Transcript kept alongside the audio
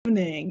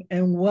evening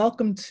and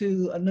welcome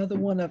to another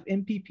one of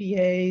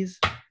MPPA's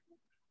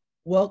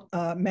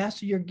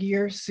Master Your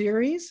Gear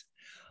series.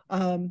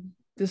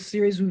 This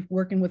series we're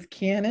working with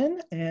Canon,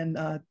 and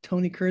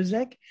Tony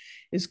Kurzek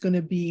is going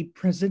to be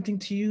presenting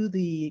to you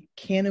the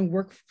Canon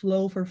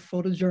workflow for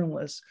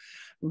photojournalists.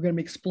 We're going to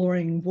be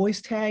exploring voice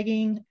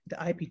tagging, the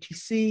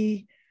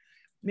IPTC,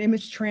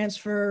 image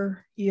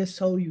transfer,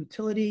 ESO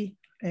utility,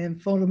 and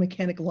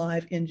PhotoMechanic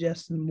live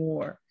ingest and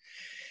more.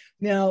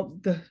 Now,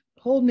 the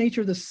whole nature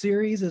of the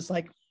series is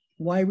like,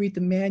 why read the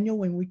manual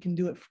when we can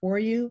do it for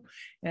you?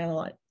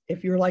 And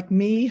if you're like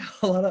me,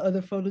 a lot of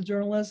other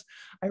photojournalists,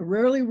 I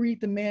rarely read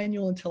the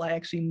manual until I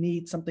actually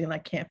need something and I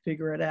can't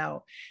figure it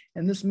out.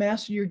 And this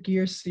Master Your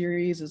Gear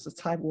series is the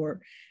type where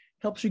it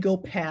helps you go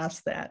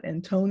past that.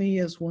 And Tony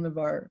is one of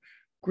our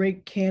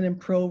great Canon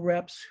Pro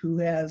reps who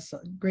has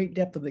a great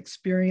depth of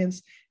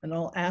experience in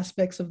all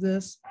aspects of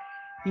this.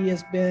 He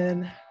has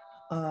been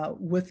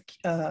with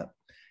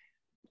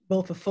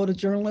both a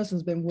photojournalist and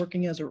has been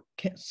working as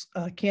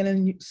a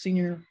Canon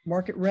senior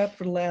market rep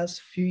for the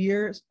last few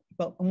years,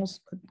 about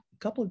almost a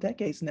couple of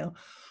decades now.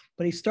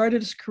 But he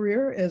started his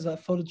career as a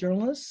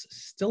photojournalist,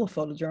 still a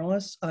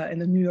photojournalist, in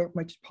the New York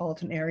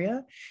metropolitan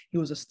area. He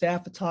was a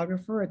staff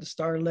photographer at the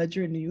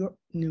Star-Ledger in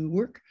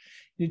Newark,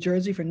 New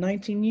Jersey for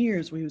 19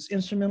 years, where he was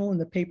instrumental in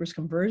the paper's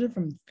conversion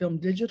from film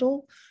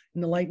digital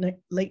in the late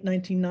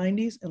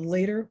 1990s, and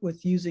later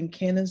with using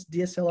Canon's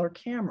DSLR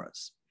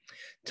cameras.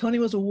 Tony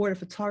was awarded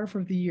Photographer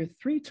of the Year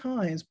 3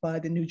 times by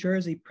the New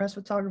Jersey Press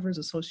Photographers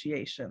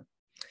Association,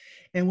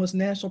 and was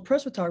National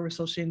Press Photographers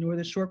Association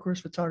Northern Short Course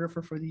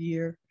Photographer for the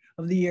Year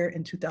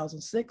in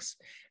 2006,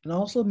 and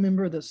also a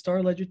member of the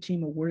Star-Ledger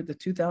team awarded the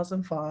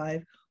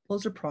 2005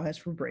 Pulitzer Prize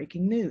for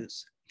Breaking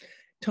News.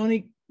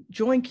 Tony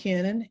joined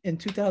Canon in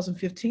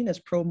 2015 as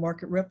Pro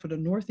Market Rep for the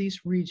Northeast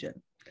region.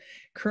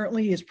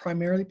 Currently, he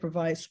primarily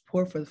provides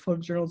support for the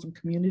photojournalism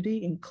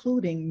community,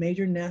 including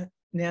major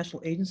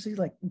national agencies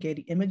like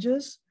Getty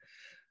Images,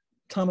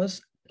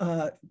 Thomas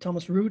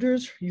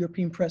Reuters,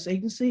 European Press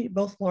Agency,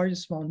 both large and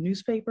small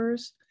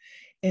newspapers,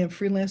 and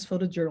freelance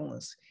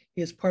photojournalists.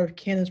 He is part of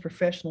Canon's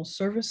professional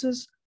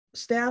services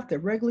staff that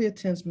regularly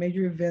attends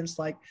major events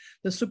like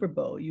the Super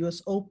Bowl,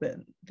 US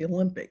Open, the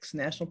Olympics,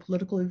 national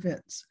political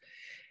events.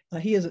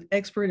 He is an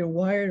expert in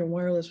wired and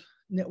wireless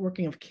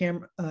networking of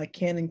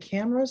Canon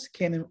cameras,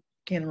 Canon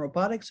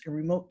robotics, and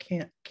remote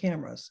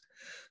cameras.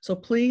 So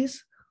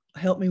please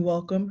help me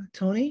welcome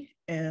Tony,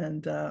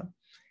 and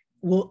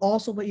we'll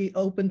also be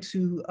open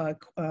to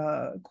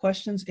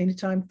questions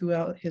anytime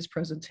throughout his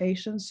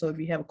presentation. So if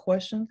you have a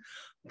question,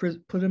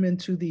 put them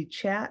into the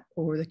chat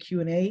or the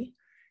Q&A,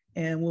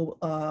 and we'll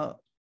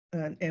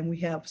and we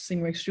have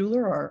Stingray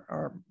Schuler,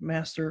 our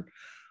master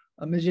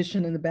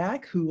magician in the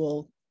back, who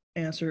will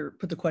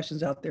put the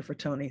questions out there for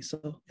Tony.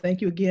 So thank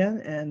you again,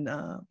 and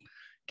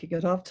kick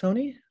it off,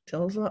 Tony.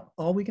 Tell us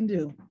all we can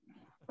do.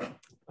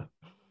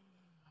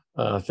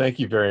 Thank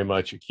you very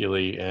much,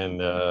 Akili,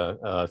 and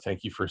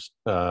thank you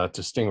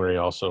to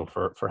Stingray also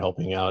for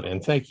helping out,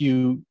 and thank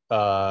you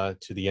to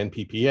the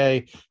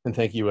NPPA, and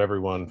thank you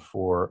everyone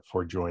for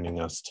joining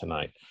us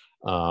tonight.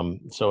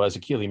 So as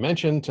Akili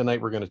mentioned,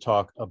 tonight we're going to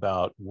talk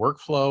about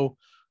workflow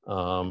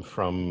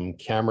from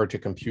camera to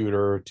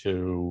computer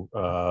to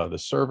the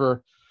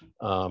server.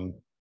 I'm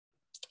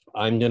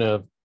going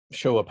to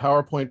show a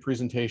PowerPoint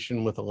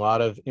presentation with a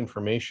lot of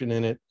information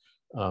in it.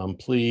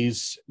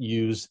 Please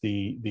use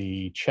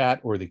the chat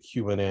or the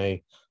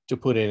Q&A to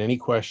put in any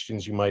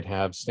questions you might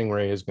have.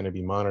 Stingray is going to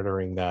be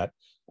monitoring that,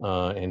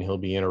 and he'll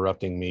be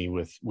interrupting me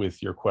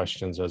with your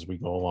questions as we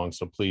go along.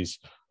 So please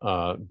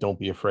don't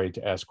be afraid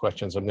to ask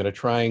questions. I'm going to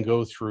try and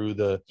go through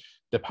the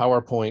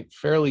PowerPoint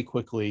fairly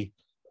quickly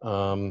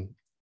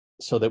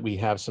so that we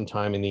have some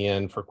time in the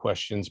end for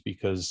questions,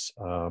 because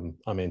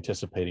I'm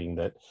anticipating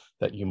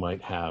that you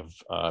might have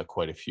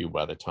quite a few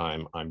by the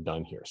time I'm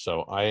done here.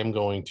 So I am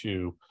going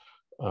to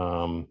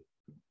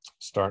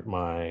start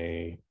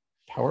my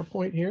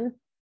PowerPoint here.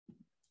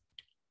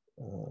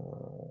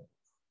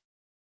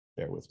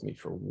 Bear with me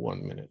for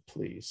 1 minute,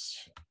 please.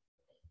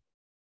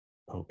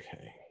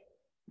 Okay.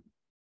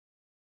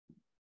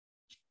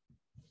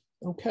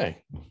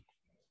 Okay.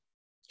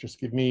 Just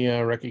give me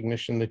a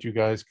recognition that you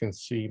guys can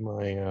see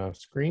my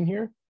screen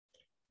here.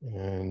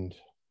 And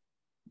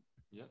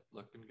yep,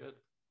 looking good.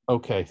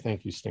 Okay,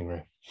 thank you,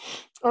 Stingray.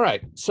 All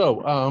right,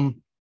 so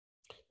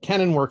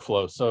Canon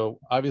workflow. So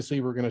obviously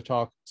we're going to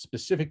talk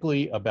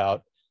specifically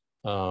about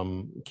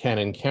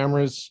Canon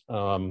cameras.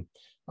 I'm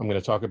going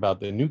to talk about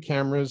the new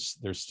cameras.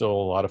 There's still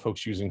a lot of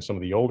folks using some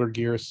of the older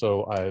gear,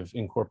 so I've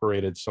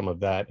incorporated some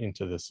of that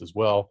into this as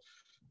well.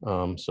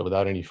 So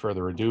without any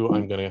further ado,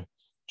 I'm going to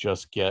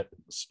just get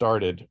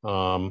started.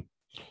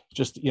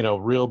 Just,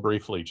 real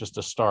briefly, just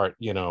to start,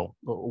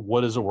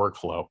 what is a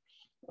workflow?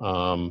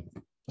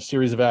 A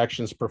series of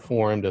actions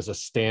performed as a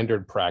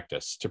standard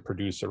practice to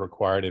produce a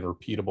required and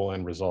repeatable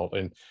end result.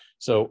 And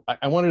so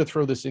I wanted to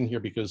throw this in here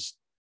because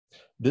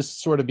this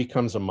sort of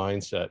becomes a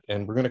mindset,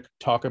 and we're going to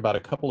talk about a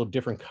couple of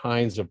different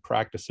kinds of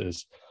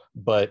practices.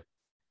 But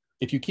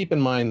if you keep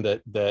in mind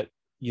that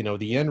you know,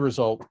 the end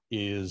result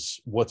is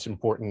what's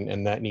important,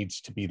 and that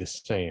needs to be the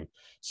same.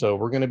 So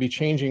we're going to be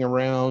changing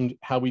around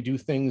how we do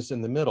things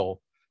in the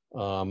middle,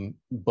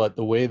 but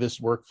the way this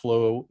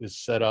workflow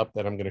is set up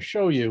that I'm going to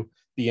show you,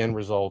 the end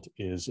result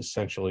is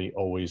essentially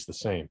always the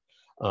same.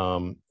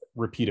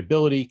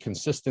 Repeatability,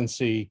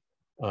 consistency,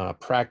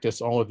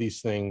 practice, all of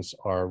these things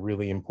are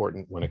really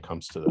important when it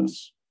comes to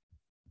this.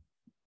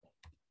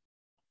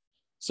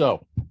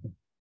 So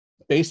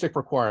basic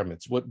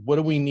requirements, what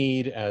do we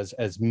need as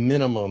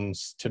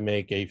minimums to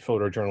make a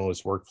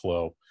photojournalist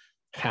workflow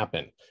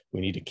happen?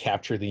 We need to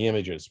capture the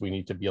images. We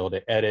need to be able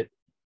to edit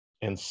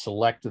and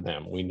select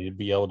them. We need to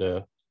be able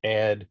to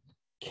add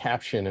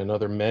caption and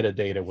other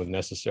metadata when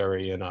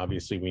necessary. And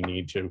obviously we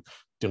need to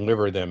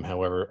deliver them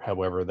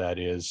however that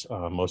is,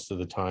 most of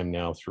the time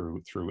now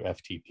through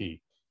FTP.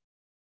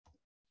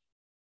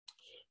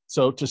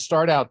 So to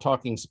start out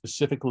talking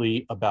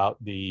specifically about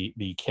the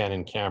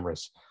Canon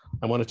cameras,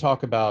 I want to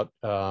talk about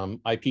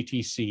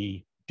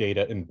IPTC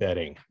data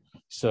embedding.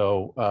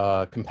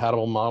 So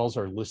compatible models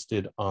are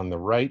listed on the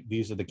right.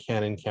 These are the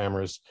Canon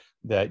cameras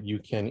that you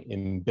can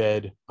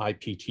embed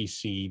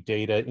IPTC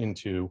data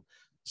into,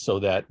 so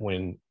that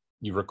when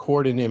you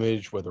record an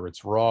image, whether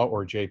it's RAW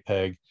or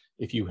JPEG,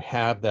 if you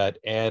have that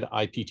add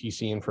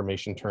IPTC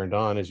information turned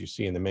on, as you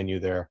see in the menu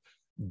there,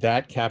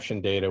 that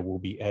caption data will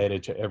be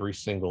added to every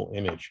single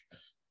image.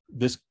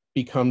 This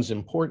becomes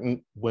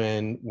important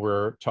when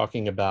we're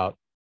talking about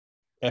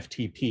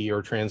FTP,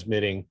 or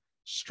transmitting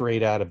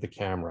straight out of the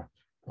camera,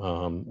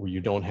 where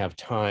you don't have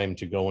time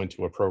to go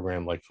into a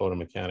program like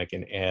PhotoMechanic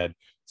and add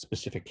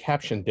specific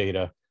caption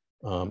data.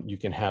 You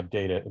can have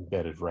data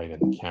embedded right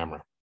in the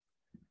camera.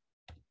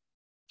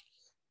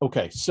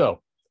 Okay,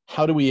 so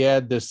how do we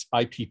add this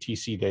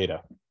IPTC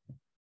data?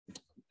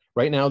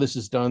 Right now, this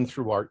is done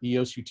through our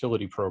EOS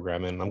utility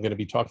program, and I'm going to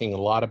be talking a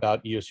lot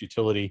about EOS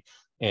utility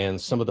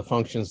and some of the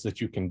functions that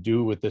you can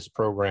do with this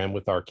program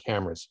with our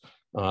cameras.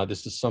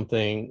 This is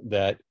something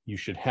that you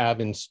should have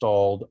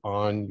installed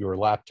on your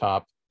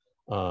laptop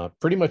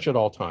pretty much at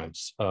all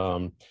times,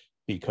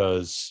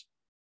 because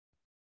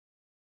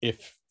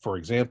if, for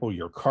example,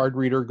 your card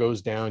reader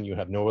goes down, you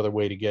have no other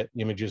way to get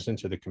images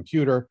into the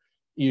computer,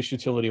 EOS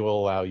utility will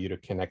allow you to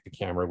connect the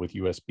camera with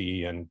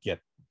USB and get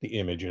the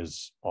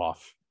images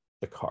off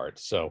the card.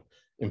 So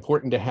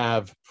important to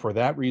have for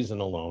that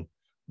reason alone.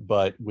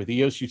 But with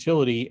EOS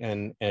utility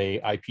and a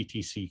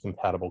IPTC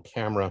compatible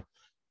camera,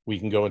 we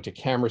can go into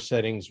camera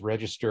settings,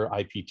 register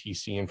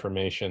IPTC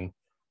information,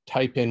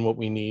 type in what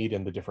we need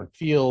in the different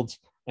fields,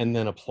 and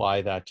then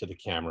apply that to the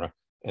camera.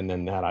 And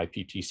then that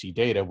IPTC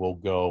data will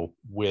go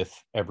with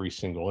every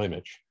single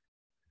image.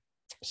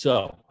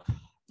 So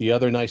the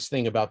other nice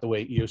thing about the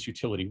way EOS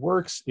utility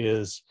works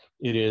is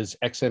it is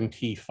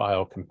XMP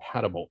file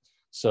compatible.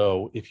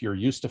 So if you're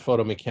used to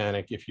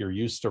PhotoMechanic, if you're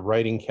used to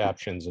writing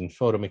captions in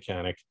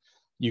PhotoMechanic,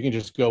 you can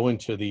just go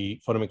into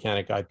the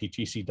PhotoMechanic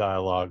IPTC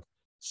dialog,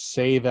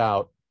 save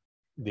out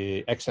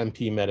the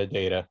XMP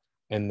metadata,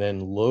 and then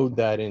load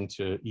that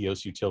into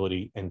EOS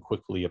utility and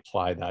quickly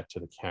apply that to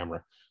the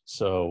camera.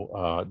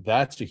 So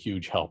that's a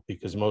huge help,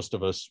 because most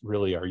of us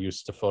really are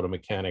used to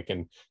PhotoMechanic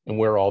and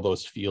where all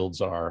those fields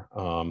are,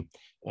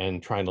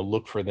 and trying to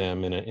look for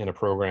them in a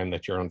program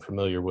that you're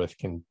unfamiliar with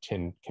can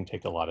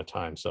take a lot of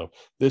time. So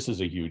this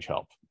is a huge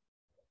help.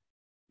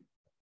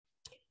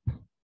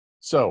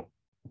 So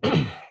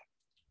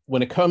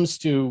when it comes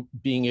to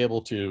being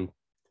able to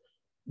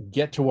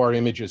get to our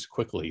images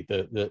quickly,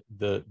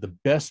 the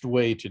best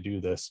way to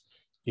do this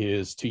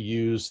is to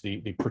use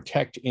the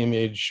protect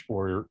image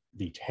or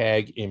the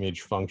tag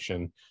image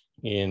function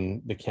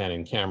in the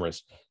Canon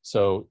cameras.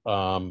 So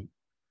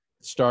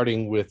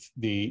starting with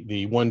the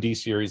 1D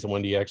series, the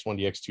 1DX,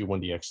 1DX2,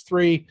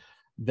 1DX3,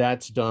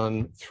 that's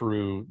done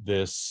through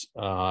this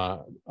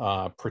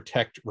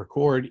protect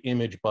record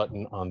image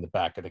button on the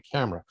back of the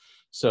camera.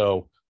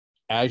 So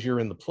as you're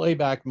in the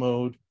playback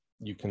mode,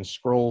 you can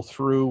scroll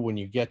through when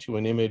you get to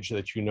an image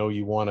that you know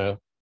you want to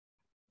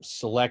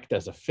select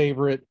as a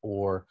favorite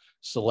or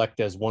select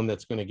as one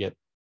that's going to get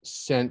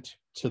sent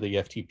to the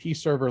FTP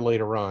server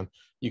later on.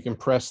 You can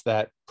press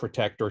that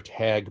protect or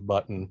tag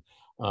button.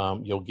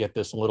 You'll get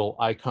this little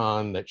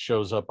icon that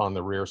shows up on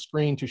the rear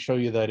screen to show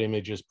you that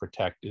image is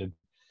protected.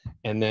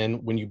 And then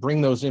when you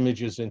bring those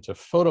images into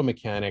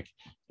PhotoMechanic,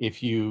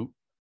 if you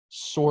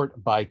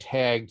sort by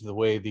tagged the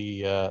way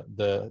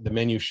the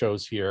menu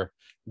shows here,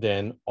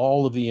 then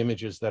all of the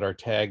images that are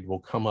tagged will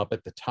come up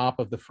at the top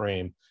of the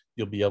frame.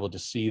 You'll be able to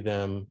see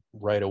them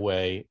right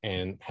away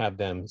and have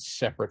them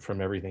separate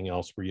from everything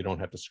else, where you don't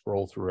have to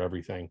scroll through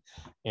everything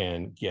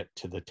and get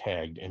to the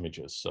tagged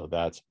images. So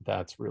that's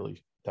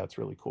really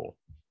cool.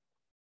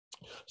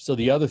 So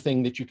the other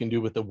thing that you can do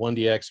with the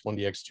 1DX,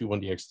 1DX2,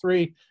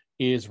 1DX3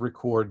 is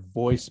record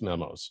voice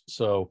memos.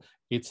 So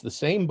it's the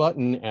same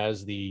button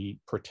as the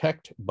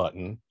protect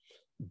button,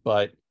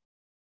 but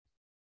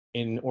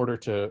in order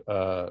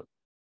to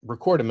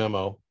record a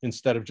memo,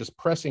 instead of just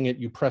pressing it,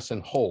 you press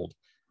and hold,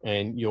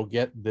 and you'll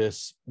get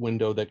this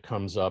window that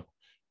comes up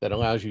that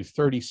allows you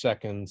 30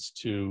 seconds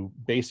to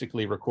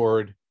basically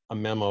record a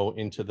memo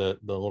into the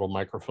little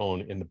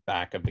microphone in the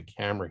back of the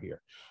camera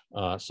here.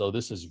 So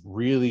this is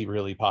really,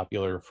 really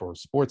popular for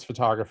sports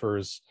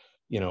photographers.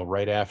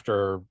 Right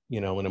after,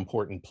 an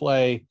important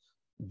play,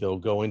 they'll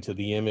go into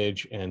the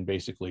image and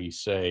basically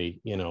say,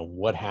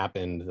 what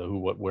happened, who,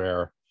 what,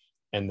 where,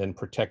 and then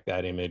protect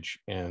that image.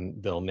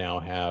 And they'll now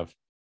have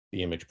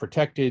the image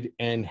protected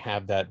and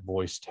have that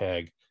voice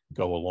tag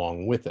go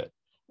along with it.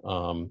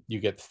 You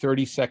get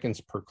 30 seconds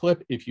per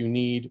clip. If you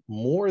need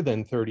more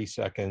than 30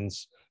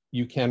 seconds,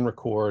 you can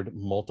record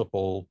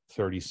multiple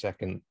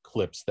 30-second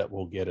clips that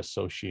will get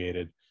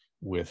associated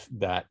with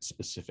that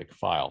specific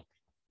file.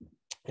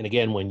 And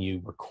again, when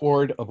you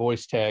record a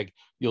voice tag,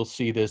 you'll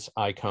see this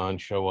icon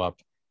show up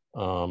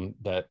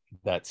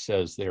that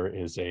says there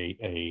is a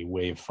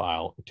WAV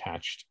file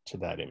attached to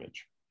that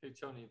image. Hey,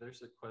 Tony,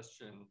 there's a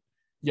question.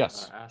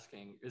 Yes.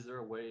 Asking, is there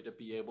a way to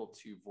be able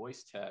to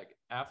voice tag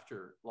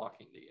after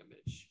locking the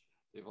image?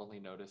 They've only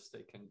noticed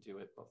they can do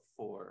it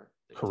before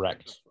they Correct.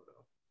 take the photo.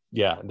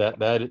 Yeah,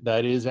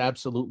 that is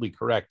absolutely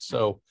correct.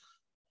 So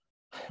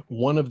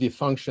one of the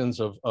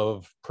functions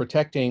of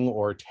protecting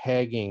or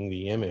tagging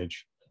the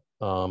image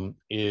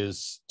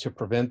is to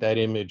prevent that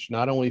image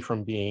not only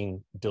from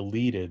being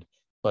deleted,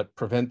 but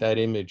prevent that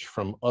image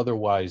from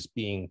otherwise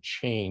being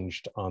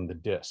changed on the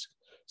disk.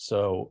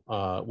 So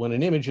when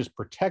an image is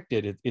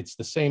protected, it's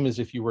the same as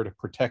if you were to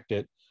protect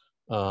it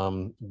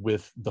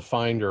with the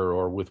Finder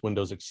or with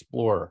Windows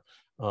Explorer.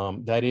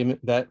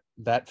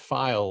 That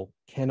file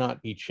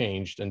cannot be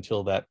changed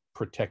until that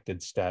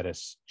protected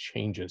status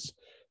changes.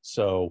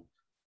 So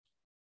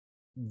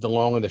the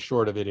long and the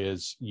short of it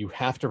is you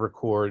have to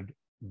record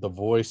the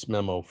voice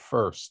memo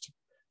first,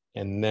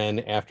 and then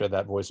after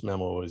that voice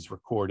memo is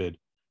recorded,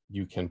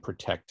 you can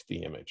protect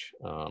the image.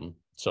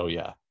 So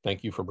yeah,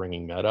 thank you for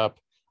bringing that up.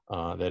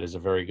 That is a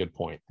very good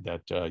point,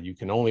 that you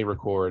can only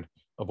record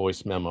a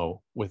voice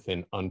memo with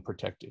an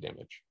unprotected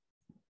image.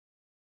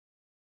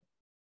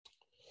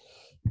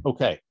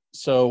 Okay,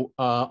 so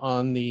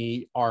on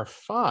the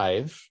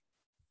R5,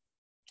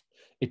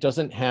 it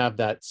doesn't have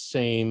that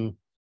same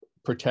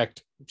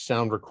protect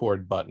sound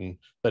record button,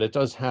 but it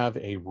does have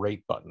a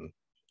rate button.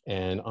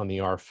 And on the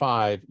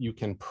R5, you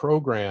can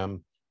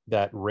program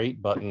that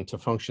rate button to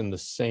function the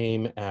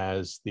same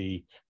as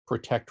the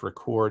protect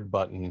record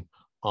button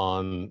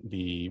on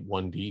the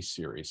 1D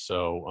series.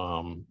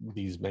 So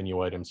these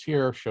menu items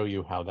here show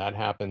you how that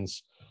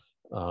happens.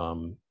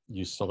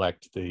 You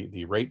select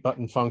the rate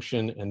button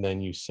function, and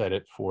then you set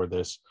it for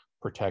this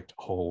protect,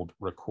 hold,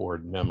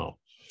 record memo.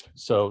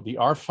 So the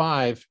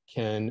R5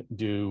 can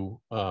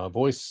do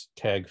voice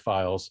tag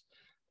files.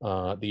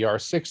 The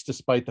R6,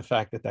 despite the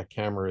fact that that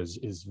camera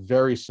is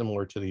very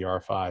similar to the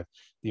R5,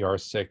 the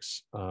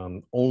R6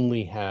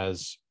 only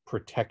has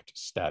protect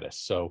status.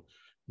 So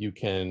you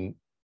can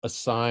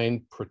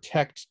assign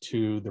protect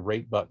to the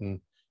rate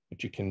button,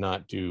 but you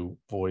cannot do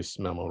voice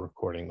memo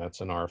recording.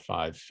 That's an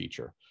R5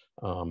 feature.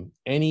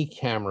 Any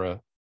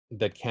camera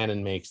that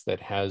Canon makes that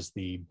has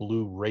the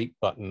blue rate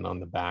button on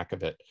the back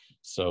of it,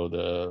 so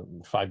the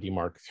 5D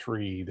Mark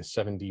III, the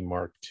 7D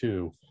Mark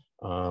II,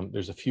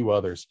 there's a few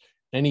others.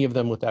 Any of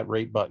them with that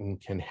rate button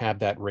can have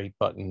that rate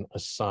button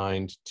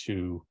assigned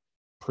to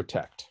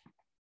protect.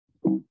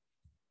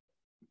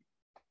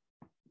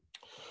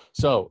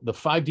 So the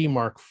 5D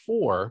Mark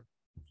IV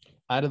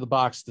out of the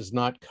box does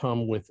not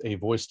come with a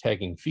voice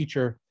tagging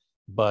feature,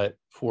 but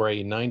for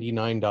a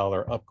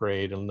 $99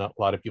 upgrade, and a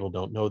lot of people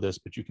don't know this,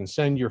 but you can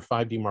send your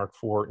 5D Mark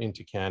IV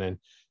into Canon,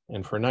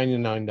 and for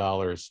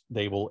 $99,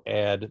 they will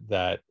add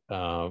that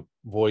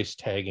voice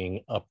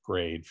tagging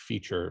upgrade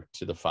feature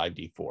to the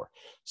 5D4.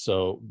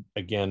 So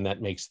again,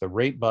 that makes the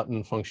rate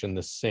button function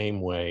the same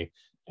way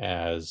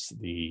as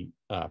the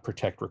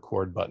protect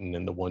record button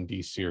in the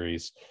 1D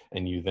series,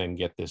 and you then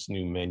get this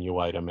new menu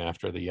item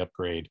after the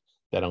upgrade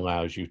that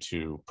allows you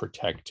to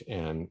protect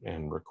and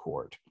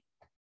record.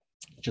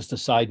 Just a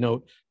side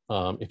note,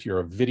 if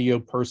you're a video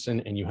person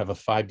and you have a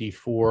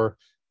 5D4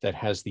 that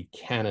has the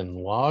Canon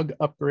log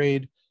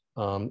upgrade,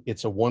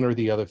 it's a one or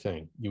the other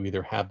thing. You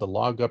either have the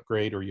log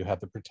upgrade or you have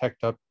the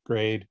protect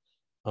upgrade,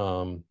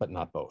 but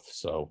not both.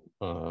 So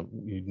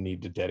you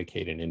need to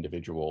dedicate an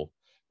individual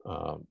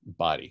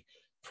body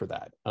for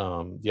that.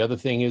 The other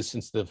thing is,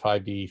 since the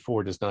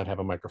 5D4 does not have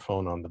a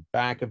microphone on the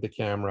back of the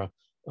camera,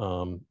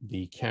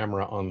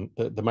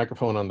 the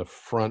microphone on the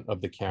front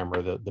of the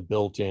camera, the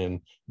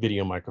built-in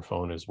video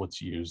microphone, is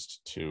what's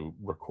used to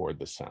record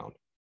the sound.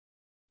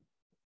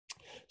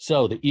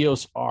 So the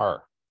EOS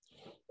R.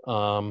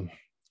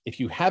 If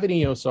you have an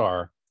EOS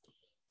R,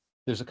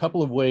 there's a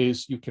couple of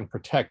ways you can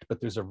protect, but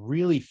there's a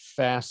really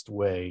fast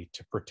way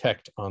to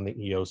protect on the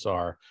EOS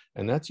R,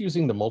 and that's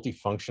using the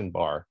multifunction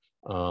bar.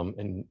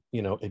 And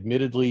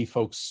admittedly,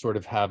 folks sort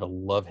of have a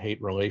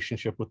love-hate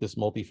relationship with this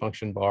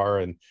multifunction bar,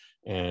 and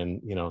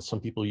some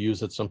people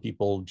use it, some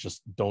people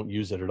just don't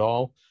use it at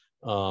all.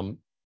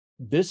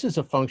 This is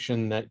a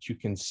function that you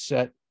can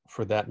set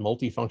for that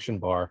multifunction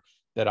bar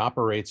that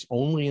operates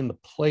only in the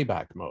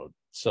playback mode.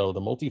 So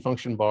the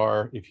multifunction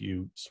bar, if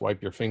you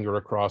swipe your finger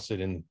across it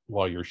and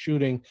while you're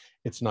shooting,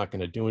 it's not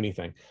going to do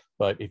anything.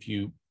 But if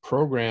you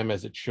program,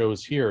 as it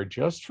shows here,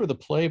 just for the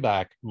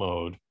playback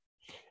mode,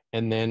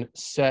 and then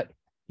set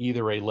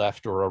either a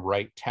left or a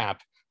right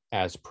tap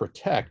as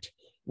protect,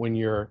 when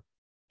you're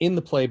in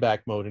the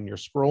playback mode and you're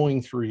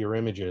scrolling through your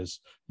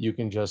images, you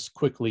can just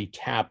quickly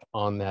tap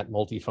on that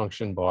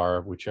multifunction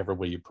bar, whichever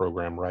way you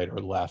program, right or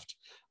left,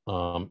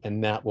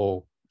 and that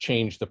will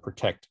change the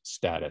protect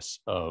status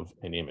of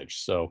an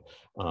image. So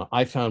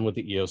I found with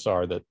the EOS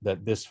R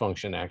that this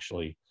function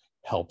actually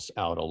helps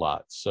out a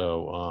lot.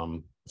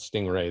 So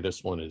Stingray,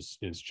 this one is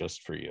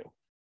just for you.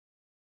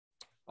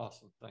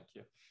 Awesome, thank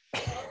you.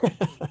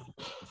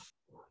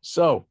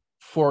 So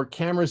for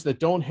cameras that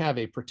don't have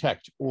a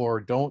protect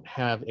or don't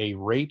have a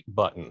rate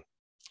button,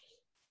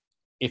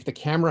 if the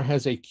camera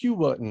has a Q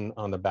button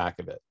on the back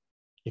of it,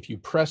 if you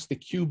press the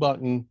Q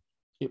button,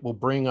 it will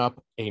bring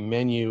up a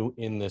menu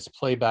in this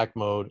playback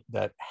mode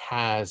that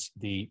has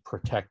the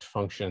protect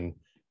function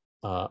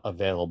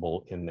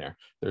available in there.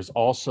 There's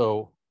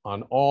also,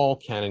 on all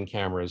Canon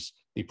cameras,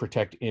 the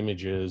protect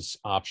images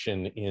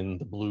option in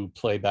the blue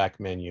playback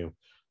menu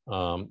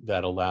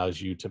that allows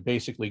you to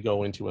basically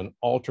go into an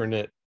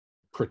alternate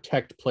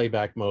protect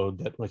playback mode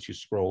that lets you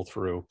scroll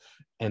through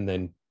and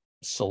then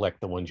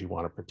select the ones you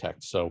want to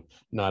protect. So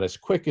not as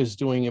quick as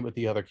doing it with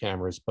the other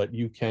cameras, but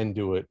you can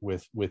do it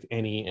with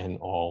any and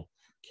all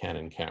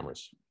Canon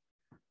cameras.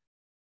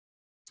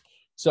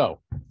 So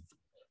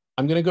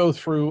I'm going to go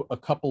through a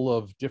couple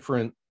of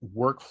different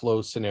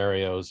workflow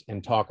scenarios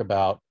and talk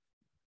about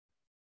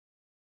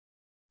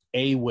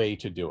a way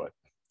to do it.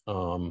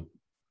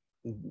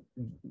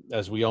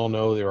 As we all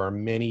know, there are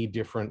many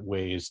different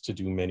ways to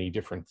do many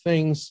different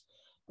things.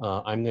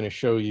 I'm going to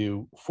show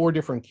you 4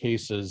 different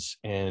cases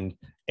and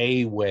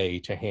a way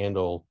to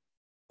handle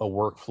a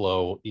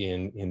workflow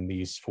in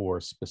these 4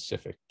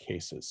 specific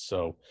cases.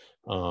 So,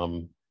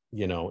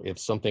 you know, if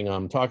something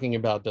I'm talking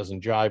about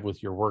doesn't jive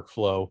with your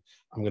workflow,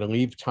 I'm going to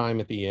leave time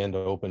at the end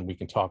open. We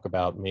can talk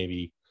about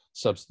maybe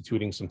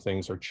substituting some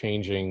things or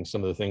changing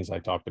some of the things I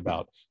talked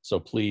about. So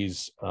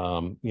please,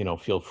 you know,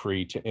 feel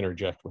free to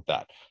interject with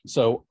that.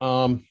 So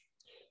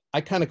I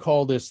kind of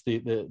call this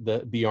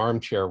the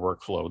armchair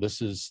workflow.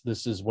 This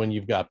is when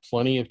you've got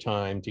plenty of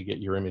time to get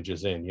your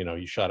images in. You know,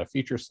 you shot a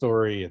feature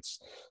story, it's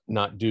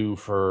not due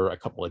for a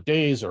couple of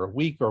days or a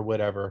week or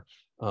whatever,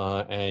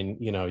 and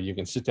you know, you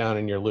can sit down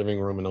in your living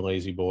room in a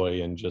lazy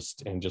boy and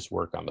just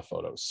work on the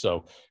photos.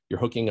 So you're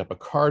hooking up a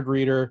card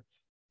reader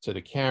to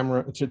the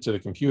camera, to the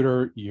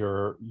computer.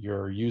 You're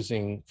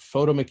using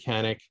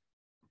PhotoMechanic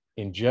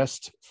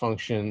ingest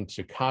function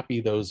to copy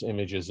those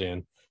images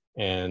in.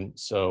 And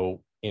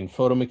so in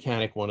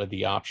PhotoMechanic, one of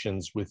the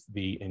options with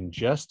the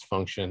ingest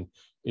function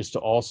is to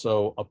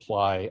also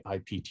apply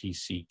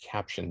IPTC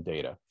caption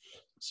data.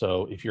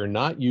 So if you're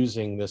not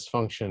using this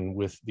function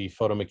with the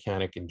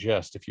PhotoMechanic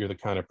ingest, if you're the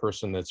kind of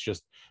person that's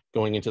just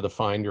going into the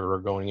Finder or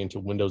going into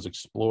Windows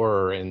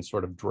Explorer and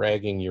sort of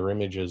dragging your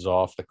images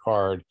off the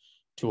card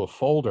to a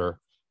folder,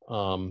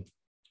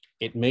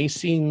 it may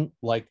seem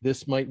like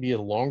this might be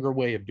a longer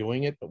way of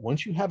doing it, but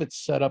once you have it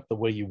set up the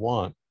way you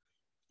want,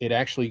 it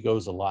actually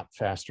goes a lot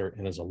faster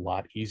and is a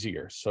lot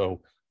easier.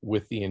 So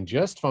with the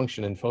ingest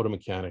function in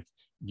PhotoMechanic,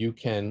 you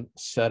can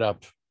set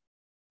up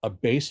a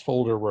base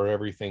folder where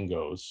everything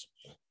goes,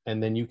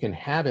 and then you can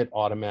have it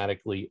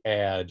automatically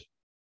add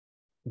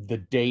the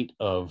date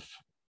of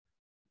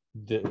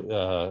the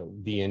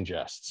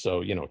ingest.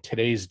 So, you know,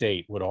 today's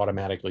date would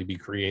automatically be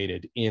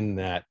created in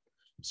that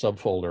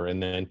subfolder,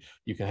 and then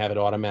you can have it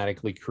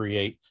automatically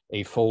create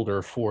a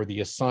folder for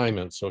the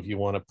assignment. So if you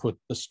want to put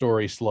the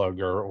story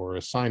slug or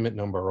assignment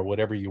number or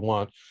whatever you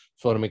want,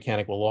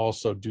 PhotoMechanic will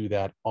also do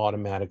that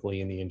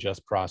automatically in the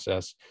ingest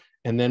process,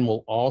 and then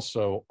will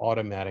also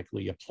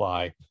automatically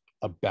apply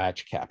a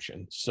batch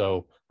caption.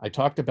 So I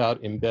talked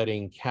about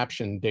embedding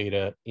caption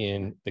data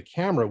in the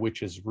camera,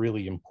 which is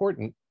really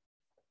important.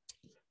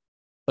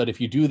 But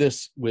if you do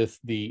this with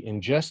the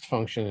ingest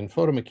function in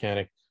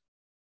PhotoMechanic,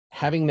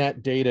 having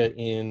that data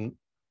in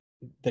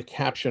the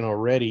caption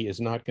already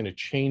is not going to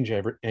change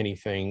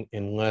anything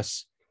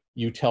unless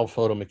you tell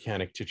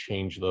PhotoMechanic to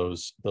change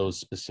those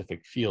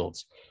specific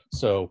fields.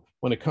 So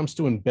when it comes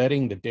to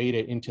embedding the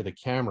data into the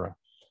camera,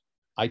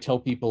 I tell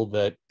people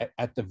that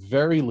at the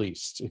very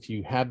least, if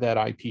you have that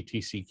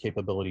IPTC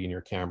capability in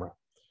your camera,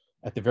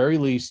 at the very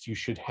least, you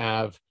should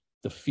have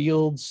the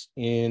fields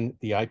in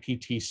the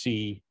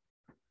IPTC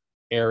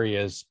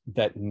areas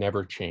that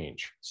never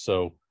change.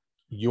 So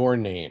your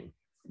name,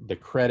 the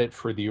credit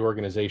for the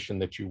organization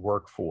that you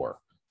work for,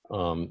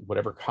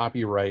 whatever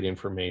copyright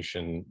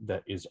information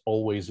that is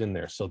always in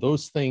there. So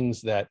those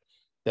things that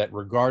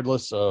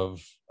regardless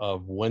of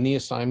when the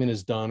assignment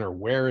is done or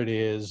where it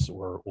is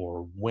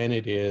or when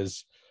it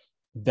is,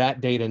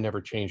 that data never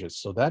changes.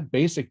 So that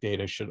basic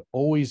data should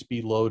always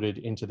be loaded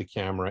into the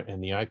camera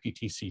and the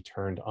IPTC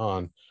turned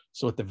on.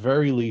 So at the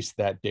very least,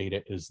 that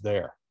data is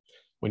there.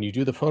 When you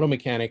do the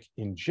PhotoMechanic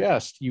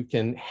ingest, you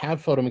can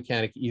have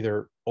PhotoMechanic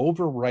either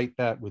overwrite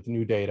that with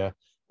new data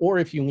Or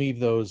if you leave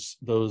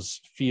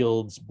those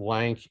fields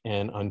blank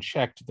and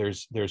unchecked,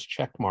 there's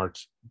check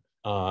marks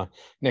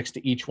next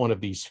to each one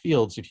of these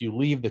fields. If you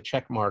leave the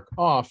check mark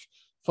off,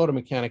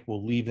 PhotoMechanic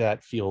will leave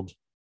that field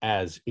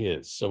as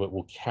is. So it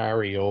will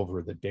carry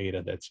over the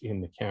data that's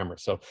in the camera.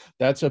 So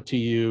that's up to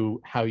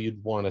you how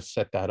you'd want to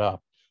set that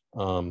up.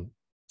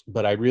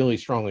 But I really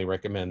strongly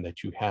recommend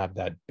that you have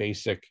that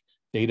basic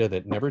data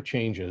that never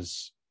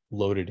changes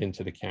loaded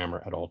into the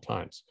camera at all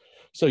times.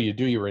 So you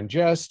do your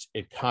ingest,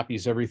 it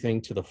copies everything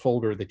to the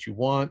folder that you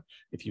want.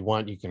 If you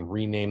want, you can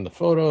rename the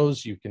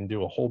photos. You can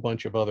do a whole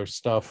bunch of other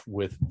stuff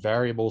with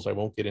variables. I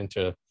won't get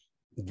into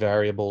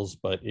variables,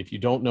 but if you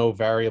don't know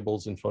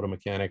variables in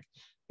PhotoMechanic,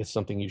 it's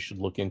something you should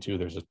look into.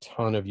 There's a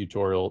ton of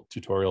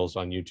tutorials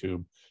on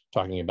YouTube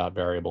talking about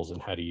variables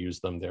and how to use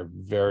them. They're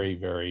very,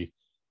 very,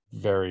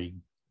 very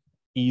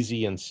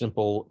easy and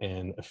simple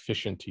and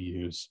efficient to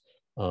use.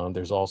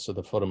 There's also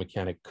the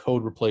PhotoMechanic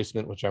code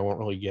replacement, which I won't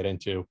really get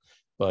into,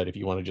 but if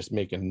you want to just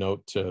make a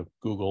note to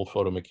Google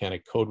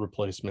PhotoMechanic code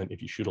replacement,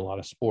 if you shoot a lot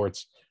of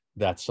sports,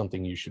 that's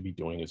something you should be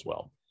doing as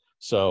well.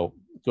 So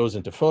it goes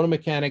into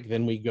PhotoMechanic,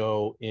 then we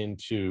go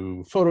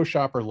into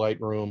Photoshop or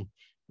Lightroom.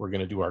 We're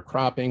going to do our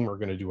cropping, we're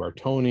going to do our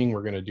toning,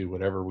 we're going to do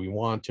whatever we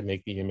want to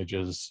make the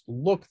images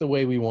look the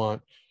way we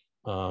want.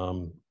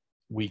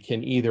 We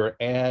can either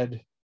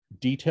add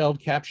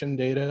detailed caption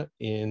data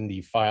in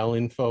the file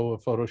info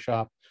of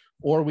Photoshop,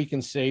 or we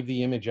can save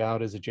the image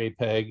out as a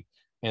JPEG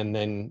and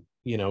then,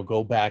 you know,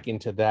 go back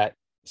into that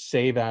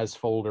save as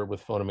folder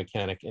with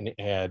PhotoMechanic and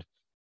add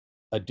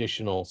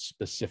additional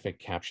specific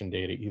caption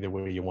data. Either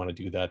way you want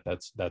to do that,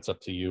 that's up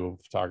to you.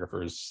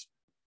 Photographers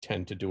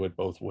tend to do it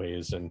both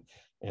ways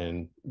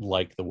and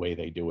like the way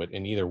they do it,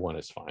 and either one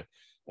is fine.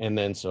 And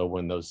then so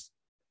when those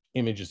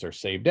images are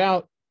saved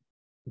out,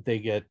 they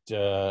get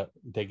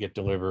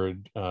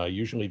delivered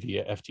usually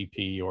via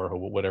FTP or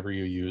whatever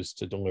you use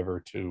to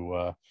deliver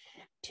to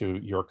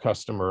your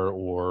customer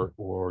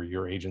or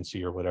your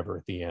agency or whatever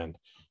at the end.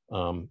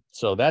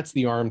 So that's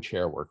the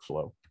armchair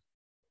workflow.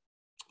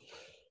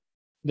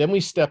 Then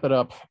we step it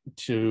up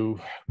to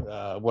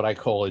what I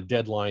call a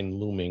deadline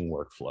looming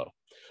workflow.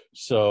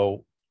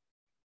 So,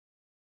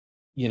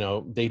 you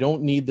know, they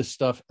don't need the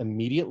stuff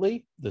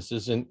immediately. This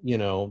isn't, you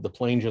know, the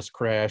plane just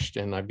crashed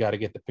and I've got to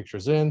get the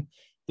pictures in.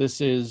 This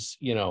is,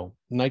 you know,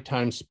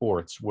 nighttime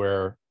sports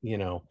where, you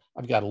know,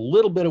 I've got a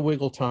little bit of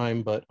wiggle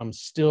time, but I'm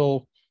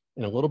still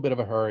in a little bit of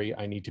a hurry.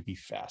 I need to be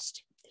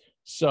fast.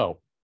 So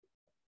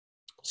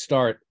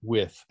start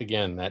with,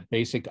 again, that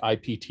basic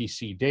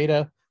IPTC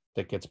data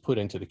that gets put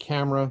into the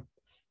camera.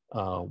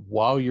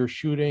 While you're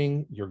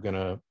shooting, you're going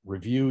to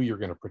review, you're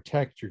going to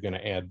protect, you're going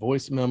to add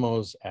voice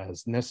memos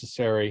as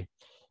necessary.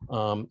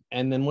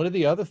 And then one of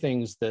the other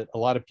things that a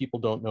lot of people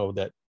don't know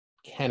that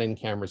Canon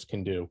cameras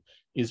can do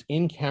is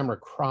in-camera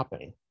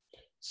cropping.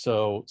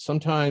 So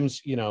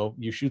sometimes, you know,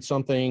 you shoot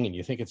something and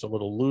you think it's a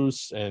little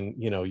loose and,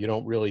 you know, you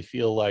don't really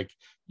feel like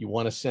you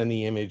want to send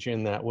the image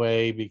in that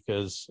way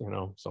because, you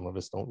know, some of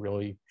us don't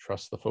really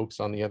trust the folks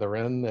on the other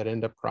end that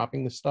end up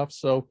cropping the stuff.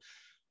 So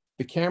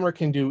the camera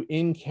can do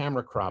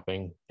in-camera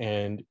cropping,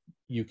 and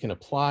you can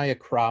apply a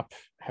crop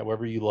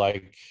however you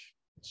like,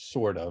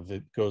 sort of.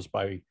 It goes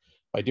by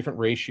different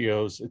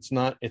ratios. It's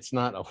not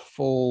a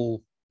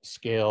full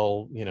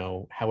scale, you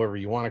know, however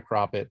you want to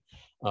crop it,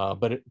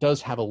 but it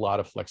does have a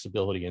lot of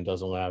flexibility and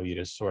does allow you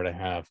to sort of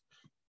have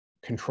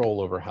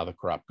control over how the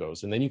crop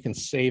goes. And then you can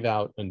save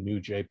out a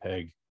new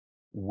JPEG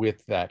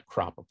with that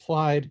crop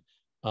applied,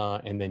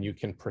 and then you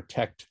can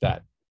protect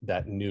that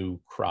new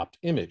cropped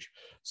image.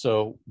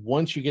 So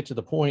once you get to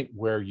the point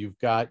where you've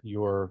got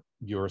your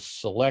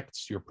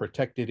selects, your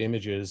protected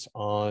images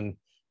on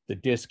the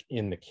disk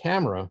in the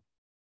camera,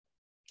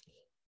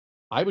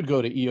 I would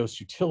go to EOS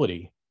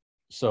Utility.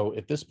 So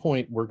at this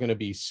point, we're going to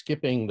be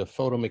skipping the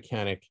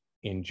PhotoMechanic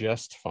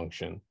ingest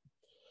function,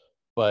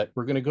 but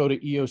we're going to go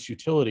to EOS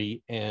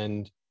Utility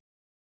and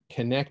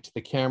connect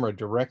the camera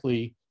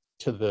directly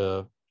to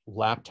the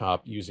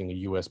laptop using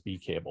a USB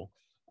cable.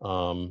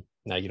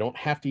 Now, you don't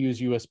have to use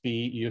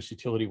USB. EOS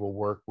Utility will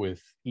work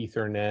with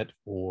Ethernet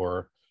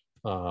or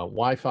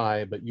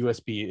Wi-Fi, but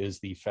USB is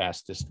the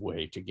fastest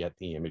way to get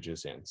the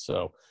images in.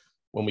 So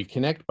when we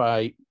connect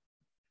by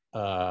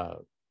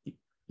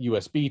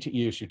USB to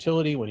EOS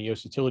Utility, when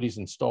EOS Utility is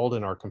installed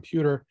in our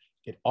computer,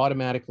 it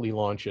automatically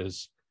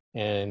launches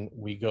and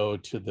we go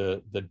to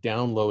the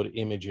download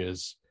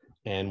images.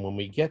 And when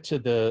we get to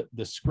the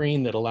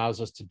screen that allows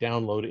us to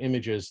download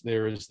images,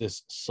 there is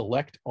this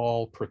select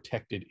all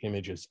protected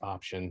images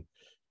option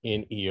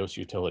in EOS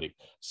Utility.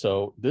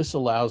 So this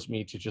allows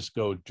me to just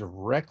go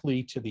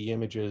directly to the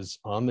images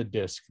on the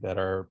disk that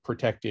are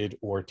protected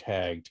or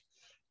tagged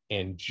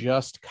and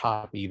just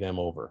copy them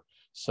over.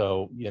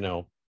 So, you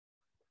know,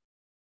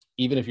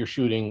 even if you're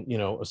shooting, you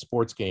know, a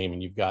sports game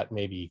and you've got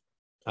maybe,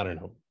 I don't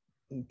know,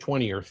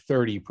 20 or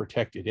 30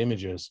 protected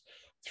images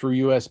through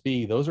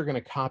USB, those are going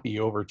to copy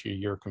over to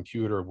your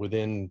computer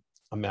within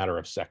a matter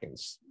of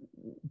seconds,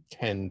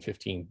 10,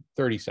 15,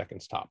 30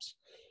 seconds tops.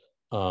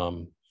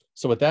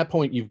 So at that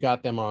point, you've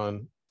got them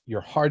on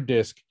your hard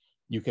disk.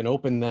 You can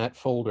open that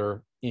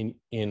folder in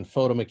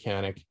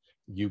PhotoMechanic,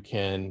 you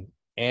can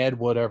add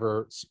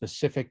whatever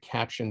specific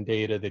caption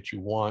data that you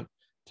want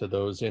to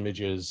those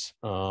images.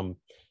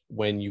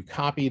 When you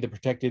copy the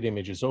protected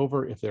images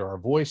over, if there are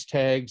voice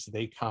tags,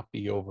 they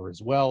copy over as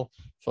well.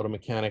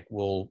 PhotoMechanic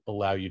will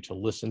allow you to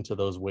listen to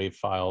those WAV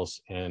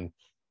files and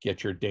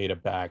get your data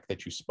back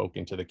that you spoke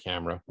into the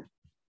camera.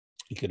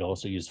 You can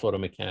also use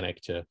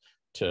PhotoMechanic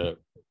to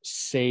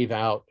save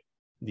out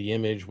the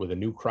image with a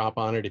new crop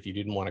on it. If you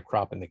didn't want to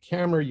crop in the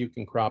camera, you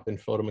can crop in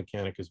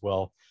PhotoMechanic as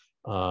well.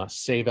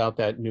 Save out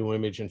that new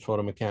image in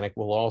PhotoMechanic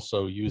while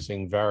also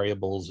using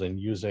variables and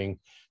using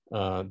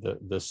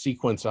the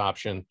sequence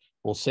option.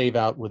 Will save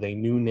out with a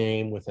new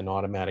name with an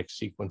automatic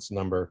sequence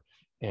number.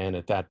 And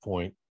at that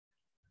point,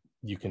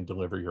 you can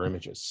deliver your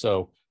images.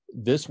 So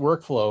this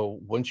workflow,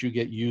 once you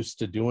get used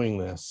to doing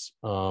this,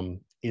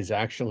 is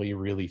actually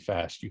really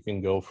fast. You can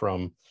go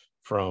from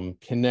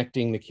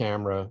connecting the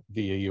camera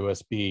via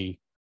USB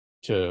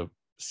to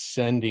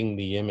sending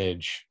the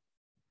image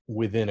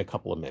within a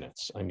couple of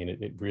minutes. I mean,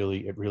 it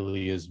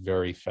really is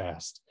very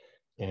fast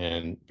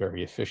and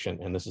very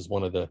efficient. And this is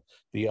one of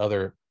the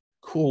other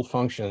cool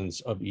functions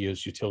of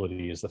EOS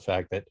Utility, is the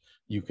fact that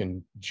you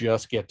can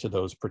just get to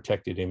those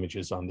protected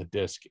images on the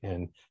disk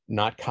and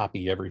not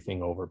copy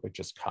everything over, but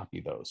just copy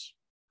those.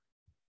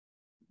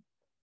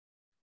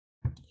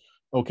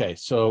 Okay,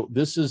 so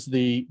this is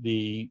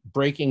the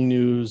breaking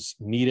news,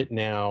 need it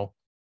now,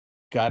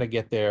 got to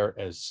get there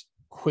as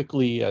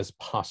quickly as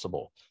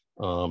possible.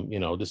 You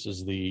know, this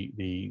is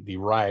the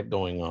riot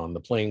going on, the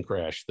plane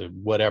crash, the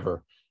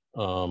whatever.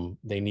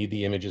 They need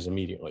the images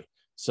immediately.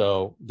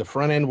 So the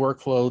front end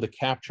workflow, the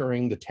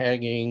capturing, the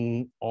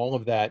tagging, all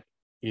of that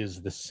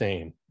is the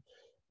same.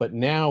 But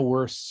now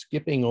we're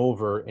skipping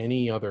over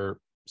any other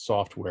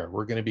software.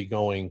 We're going to be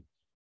going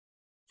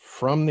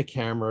from the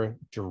camera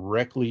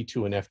directly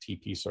to an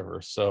FTP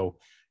server. So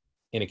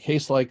in a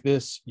case like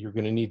this, you're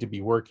going to need to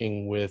be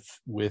working with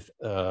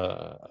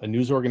a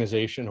news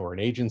organization or an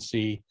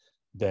agency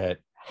that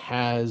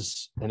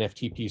has an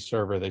FTP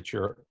server that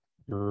you're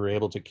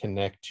able to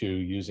connect to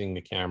using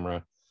the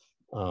camera.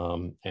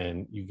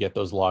 And you get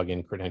those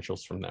login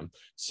credentials from them.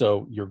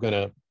 So you're going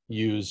to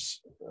use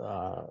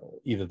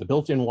either the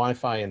built-in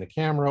Wi-Fi in the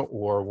camera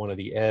or one of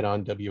the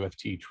add-on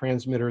WFT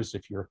transmitters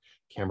if your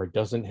camera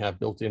doesn't have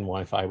built-in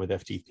Wi-Fi with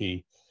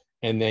FTP.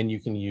 And then you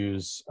can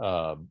use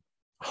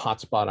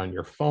hotspot on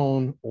your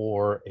phone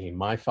or a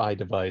MiFi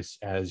device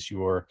as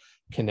your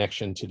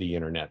connection to the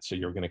internet. So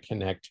you're going to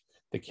connect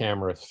the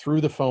camera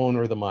through the phone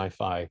or the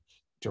MiFi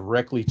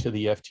directly to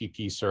the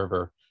FTP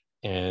server.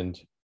 And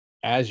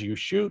as you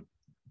shoot,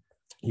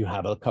 you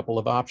have a couple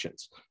of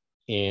options.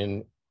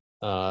 In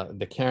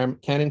the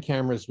Canon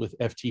cameras with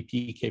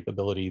FTP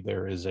capability,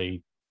 there is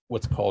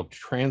what's called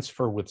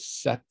transfer with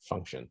set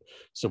function.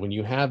 So when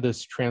you have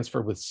this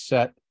transfer with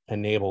set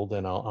enabled,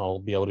 and I'll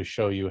be able to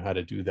show you how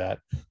to do that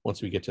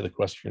once we get to the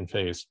question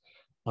phase.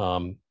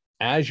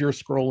 As you're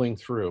scrolling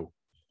through,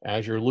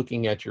 as you're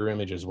looking at your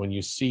images, when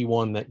you see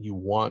one that you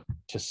want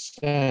to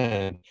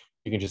send,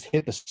 you can just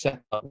hit the set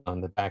button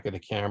on the back of the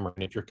camera.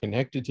 And if you're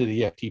connected to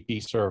the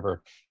FTP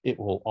server, it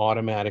will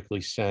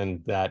automatically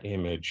send that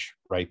image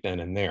right then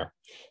and there.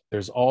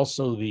 There's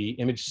also the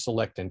image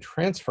select and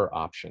transfer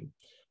option.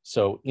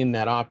 So in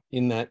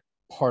that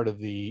part of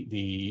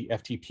the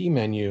FTP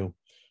menu,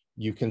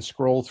 you can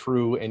scroll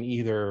through and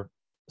either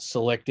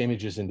select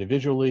images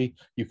individually.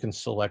 You can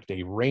select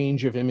a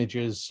range of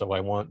images. So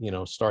I want,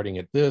 starting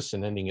at this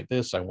and ending at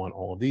this, I want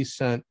all of these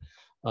sent.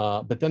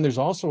 But then there's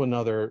also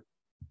another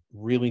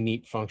really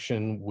neat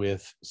function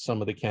with some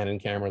of the Canon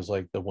cameras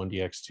like the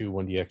 1DX2,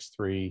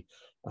 1DX3,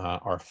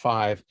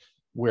 R5,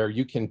 where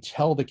you can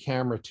tell the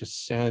camera to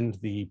send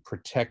the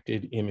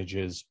protected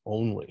images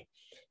only.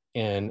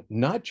 And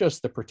not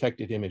just the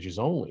protected images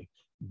only,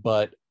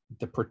 but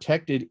the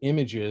protected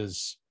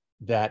images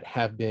that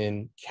have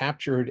been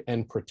captured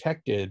and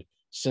protected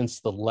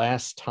since the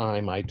last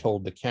time I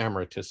told the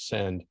camera to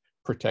send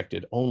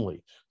protected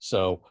only.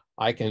 So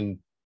I can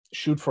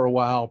shoot for a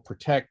while,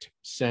 protect,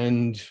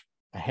 send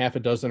a half a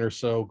dozen or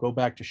so, go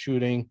back to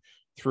shooting,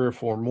 3 or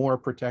 4 more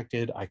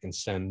protected. I can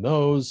send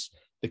those.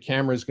 The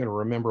camera is going to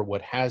remember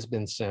what has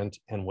been sent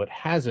and what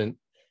hasn't.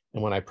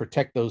 And when I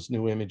protect those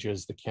new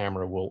images, the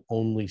camera will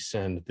only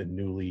send the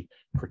newly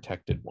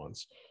protected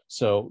ones.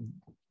 So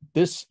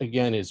this,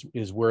 again,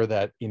 is where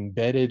that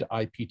embedded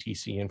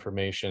IPTC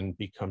information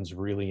becomes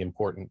really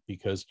important,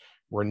 because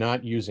we're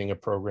not using a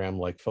program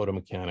like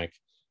PhotoMechanic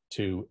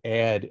to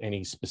add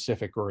any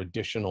specific or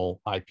additional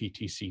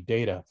IPTC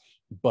data,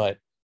 but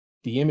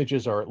the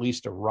images are at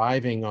least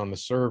arriving on the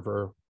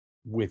server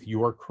with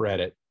your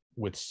credit,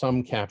 with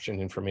some caption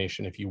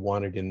information if you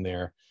want it in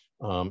there.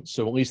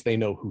 So at least they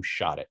know who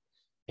shot it.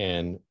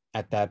 And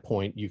at that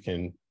point, you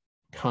can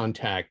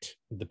contact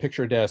the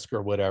picture desk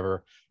or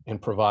whatever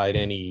and provide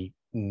any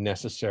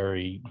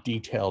necessary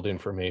detailed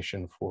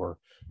information for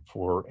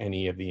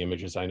any of the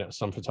images. I know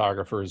some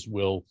photographers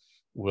will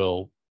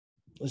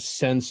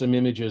send some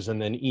images and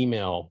then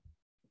email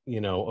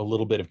you know, a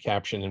little bit of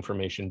caption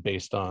information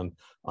based on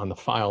the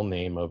file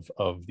name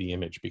of the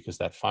image, because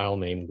that file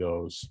name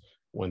goes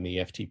when the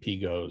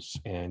FTP goes,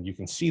 and you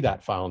can see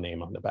that file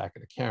name on the back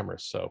of the camera.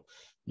 So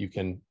you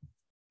can,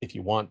 if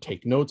you want,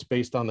 take notes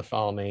based on the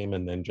file name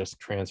and then just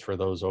transfer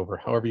those over,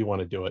 however you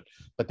want to do it.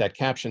 But that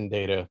caption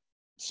data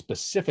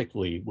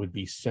specifically would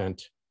be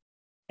sent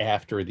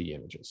after the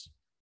images.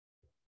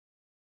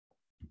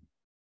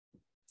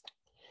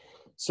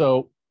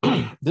 So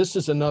this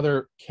is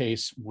another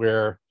case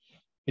where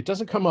it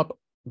doesn't come up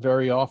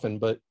very often,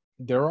 but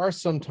there are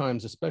some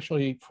times,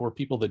 especially for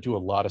people that do a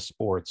lot of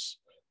sports,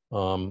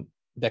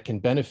 that can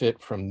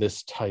benefit from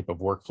this type of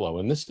workflow.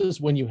 And this is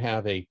when you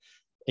have a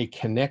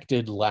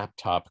connected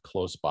laptop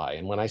close by.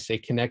 And when I say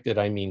connected,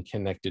 I mean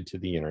connected to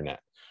the internet.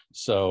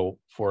 So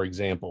for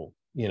example,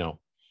 you know,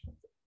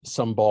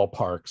 some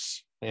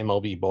ballparks,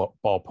 MLB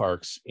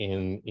ballparks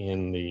in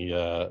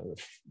the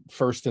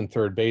first and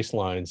third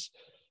baselines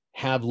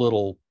have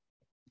little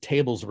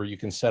tables where you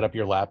can set up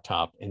your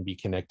laptop and be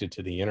connected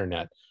to the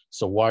internet.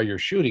 So while you're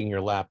shooting,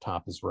 your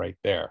laptop is right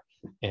there,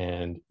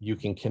 and you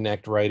can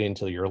connect right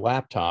into your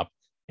laptop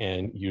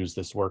and use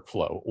this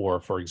workflow. Or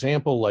for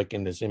example, like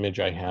in this image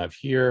I have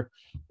here,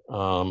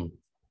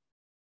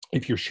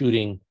 if you're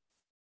shooting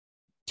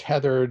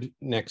tethered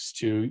next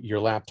to your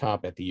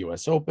laptop at the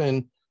US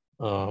Open,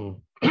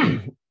 when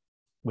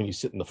you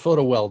sit in the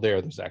photo well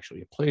there's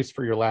actually a place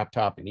for your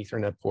laptop and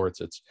Ethernet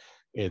ports.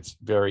 It's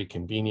very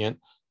convenient.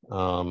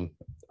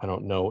 I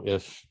don't know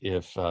if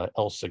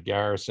Elsa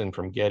Garrison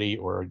from Getty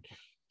or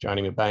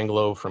Johnny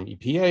Mabanglo from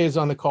EPA is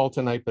on the call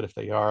tonight, but if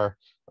they are,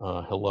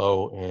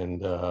 hello,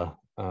 and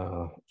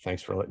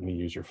thanks for letting me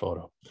use your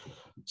photo.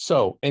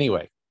 So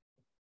anyway,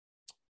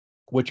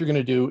 what you're going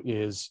to do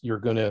is you're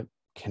going to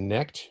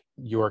connect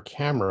your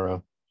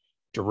camera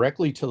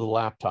directly to the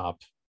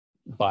laptop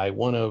by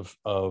one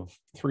of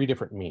three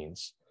different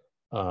means.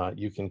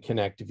 You can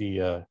connect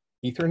via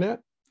Ethernet,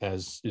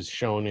 as is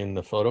shown in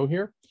the photo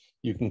here.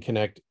 You can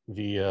connect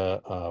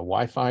via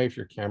Wi-Fi if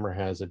your camera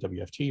has a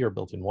WFT or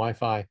built-in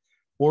Wi-Fi,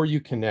 or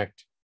you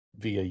connect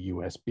via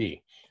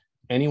USB.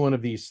 Any one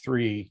of these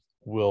three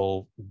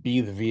will be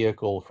the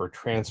vehicle for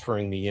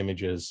transferring the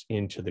images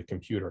into the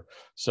computer.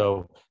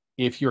 So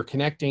if you're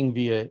connecting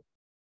via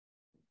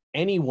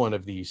any one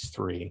of these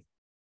three,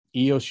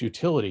 EOS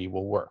Utility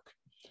will work.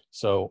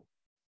 So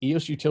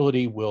EOS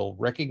Utility will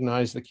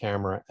recognize the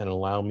camera and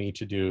allow me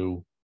to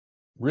do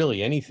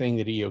really anything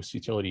that EOS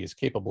Utility is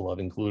capable of,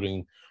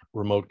 including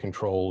remote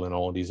control and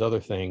all of these other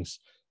things,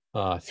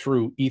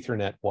 through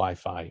Ethernet,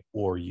 Wi-Fi,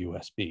 or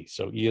USB.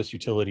 So EOS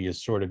Utility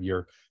is sort of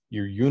your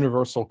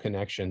universal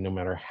connection. No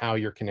matter how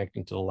you're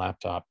connecting to the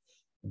laptop,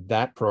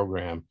 that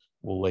program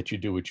will let you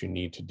do what you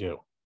need to do.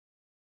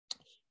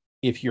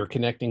 If you're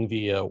connecting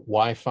via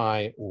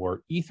Wi-Fi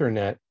or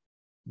Ethernet,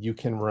 you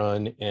can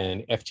run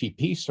an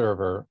FTP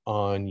server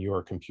on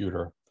your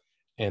computer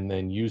and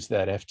then use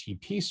that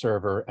FTP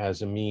server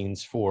as a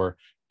means for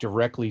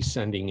directly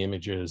sending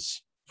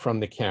images from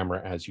the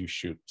camera as you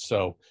shoot.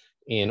 So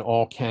in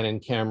all Canon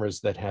cameras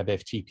that have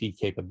FTP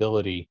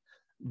capability,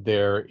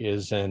 there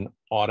is an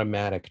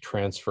automatic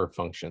transfer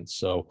function.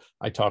 So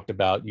I talked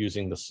about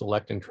using the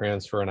select and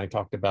transfer, and I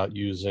talked about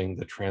using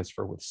the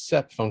transfer with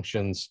set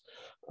functions.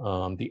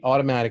 The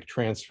automatic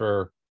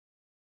transfer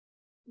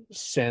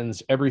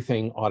sends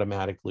everything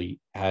automatically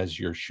as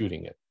you're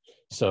shooting it.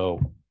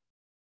 So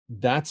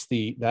that's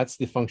the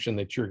function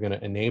that you're going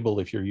to enable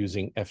if you're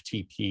using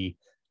FTP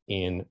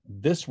in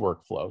this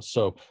workflow.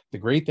 So the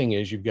great thing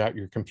is you've got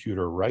your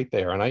computer right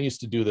there. And I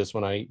used to do this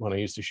when I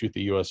used to shoot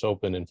the US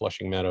Open in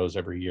Flushing Meadows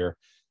every year.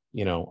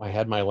 You know, I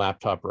had my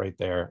laptop right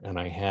there and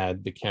I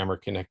had the camera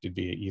connected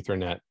via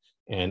Ethernet.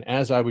 And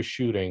as I was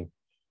shooting,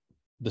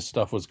 the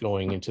stuff was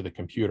going into the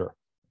computer.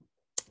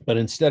 But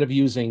instead of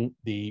using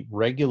the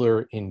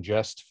regular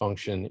ingest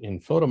function in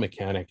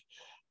PhotoMechanic,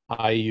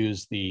 I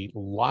use the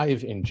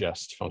live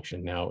ingest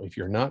function. Now, if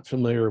you're not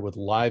familiar with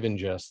live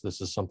ingest,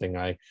 this is something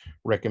I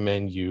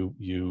recommend you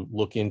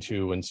look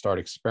into and start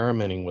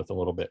experimenting with a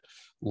little bit.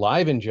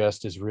 Live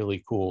ingest is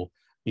really cool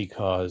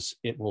because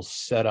it will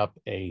set up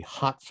a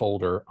hot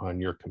folder on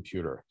your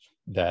computer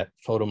that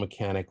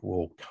PhotoMechanic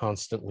will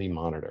constantly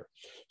monitor.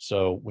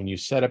 So when you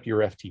set up your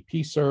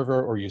FTP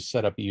server or you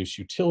set up EOS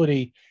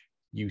Utility,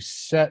 you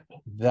set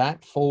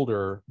that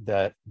folder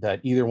that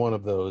either one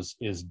of those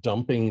is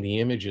dumping the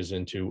images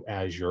into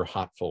as your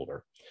hot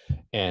folder.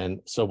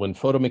 And so when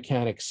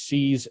PhotoMechanic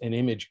sees an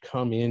image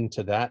come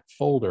into that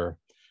folder,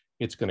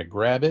 it's going to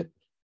grab it.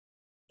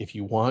 If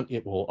you want,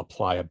 it will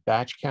apply a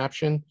batch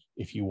caption.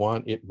 If you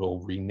want, it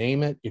will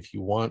rename it. If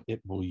you want, it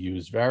will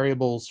use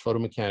variables.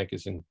 PhotoMechanic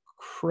is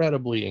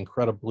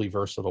incredibly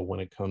versatile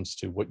when it comes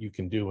to what you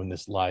can do in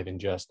this live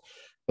ingest.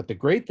 But the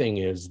great thing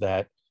is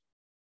that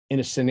in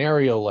a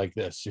scenario like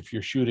this, if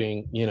you're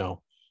shooting, you know,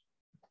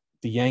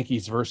 the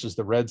Yankees versus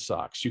the Red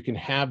Sox, you can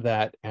have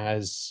that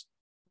as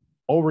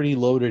already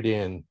loaded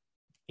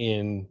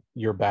in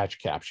your batch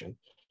caption.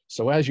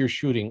 So as you're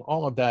shooting,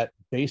 all of that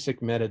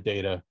basic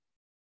metadata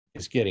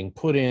is getting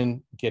put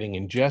in, getting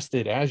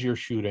ingested as you're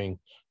shooting.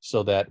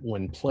 so that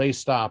when play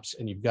stops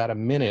and you've got a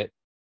minute,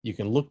 you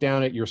can look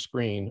down at your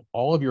screen.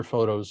 All of your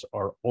photos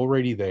are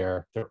already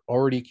there. They're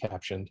already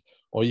captioned.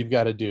 All you've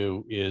got to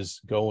do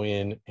is go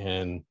in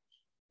and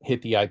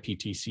hit the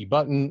IPTC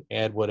button,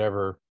 add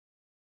whatever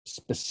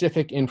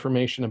specific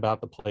information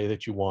about the play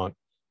that you want,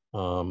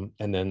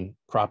 and then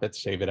crop it,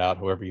 save it out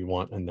however you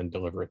want, and then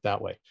deliver it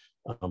that way.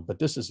 But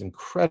this is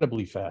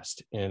incredibly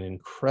fast and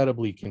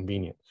incredibly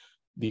convenient.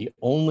 The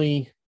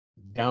only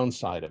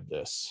downside of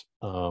this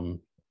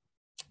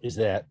is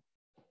that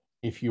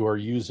if you are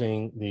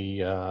using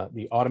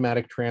the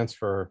automatic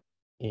transfer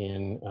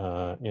in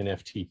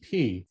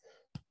FTP,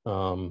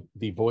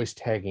 the voice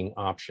tagging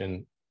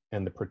option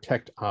and the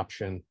protect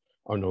option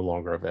are no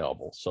longer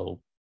available.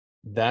 So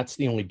that's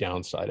the only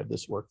downside of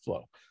this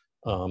workflow.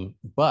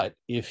 But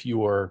if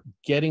you are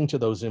getting to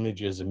those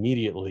images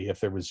immediately, if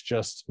there was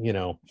just, you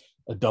know,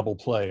 a double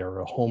play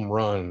or a home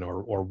run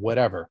or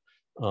whatever,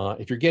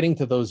 if you're getting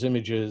to those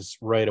images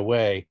right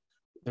away,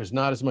 there's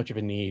not as much of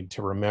a need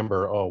to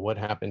remember, oh, what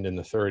happened in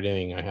the third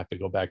inning? I have to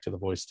go back to the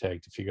voice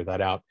tag to figure that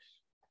out.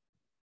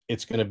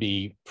 It's going to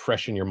be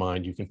fresh in your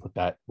mind. You can put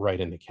that right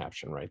in the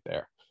caption right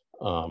there.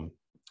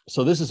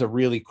 So this is a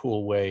really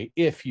cool way,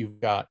 if you've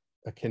got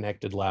a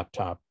connected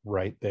laptop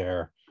right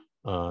there,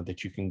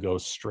 that you can go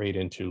straight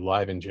into.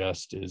 Live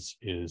Ingest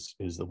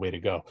is the way to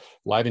go.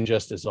 Live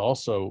Ingest is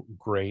also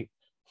great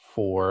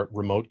for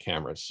remote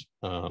cameras.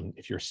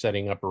 If you're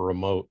setting up a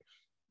remote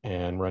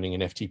and running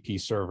an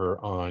FTP server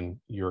on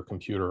your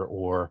computer,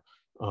 or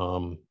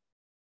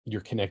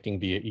you're connecting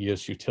via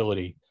EOS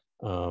utility,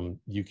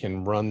 you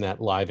can run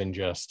that Live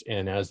Ingest,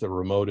 and as the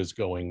remote is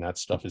going, that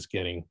stuff is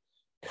getting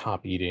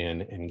copied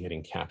in and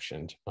getting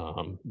captioned,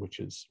 which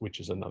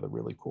is another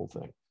really cool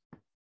thing.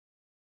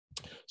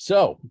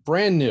 So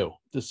brand new,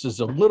 this is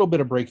a little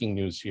bit of breaking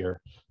news here.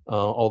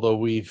 Although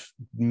we've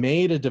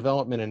made a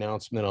development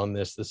announcement on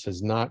this, this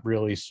has not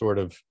really sort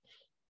of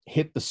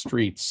hit the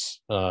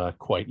streets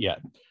quite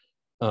yet.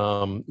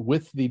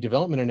 With the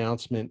development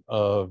announcement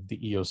of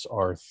the EOS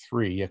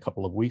R3 a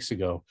couple of weeks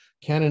ago,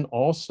 Canon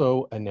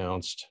also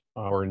announced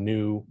our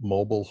new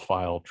mobile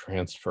file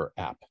transfer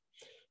app.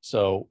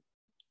 So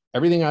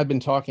everything I've been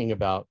talking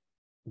about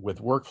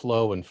with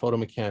workflow and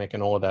PhotoMechanic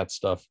and all of that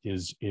stuff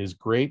is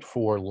great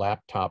for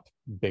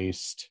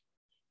laptop-based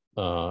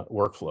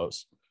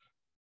workflows.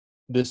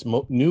 This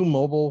new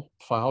mobile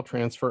file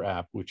transfer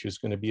app, which is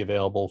going to be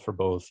available for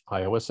both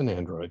iOS and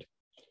Android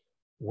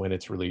when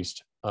it's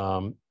released,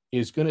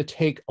 is going to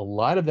take a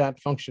lot of that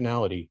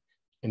functionality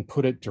and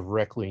put it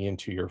directly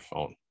into your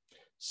phone.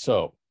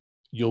 So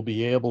you'll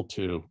be able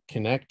to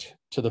connect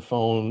to the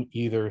phone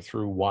either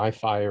through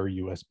Wi-Fi or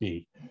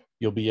USB.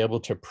 You'll be able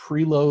to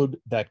preload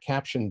that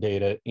caption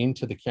data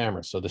into the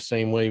camera. So the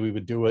same way we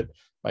would do it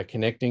by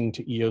connecting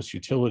to EOS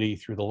utility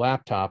through the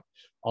laptop,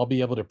 I'll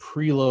be able to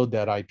preload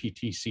that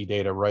IPTC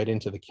data right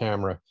into the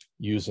camera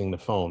using the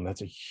phone.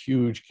 That's a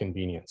huge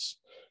convenience.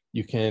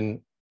 You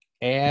can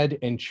add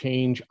and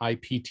change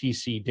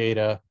IPTC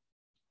data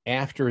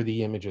after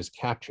the image is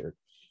captured.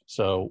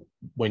 So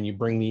when you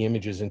bring the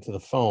images into the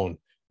phone,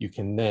 you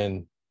can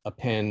then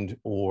append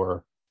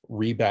or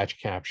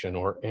rebatch caption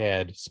or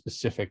add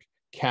specific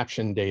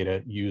caption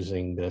data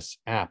using this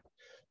app.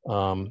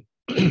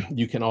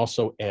 You can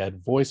also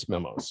add voice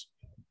memos.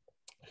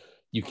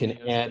 You can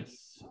add...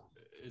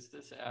 Is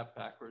this app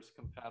backwards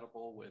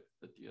compatible with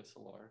the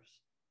DSLRs?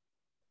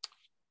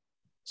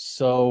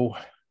 So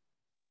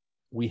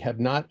we have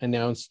not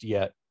announced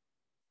yet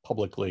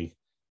publicly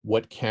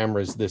what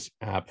cameras this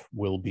app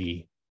will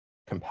be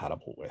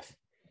compatible with.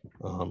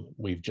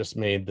 We've just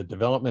made the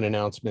development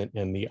announcement,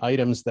 and the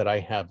items that I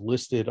have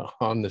listed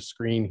on the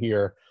screen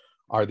here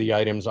are the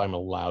items I'm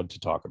allowed to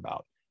talk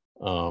about.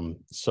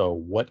 So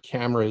what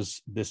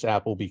cameras this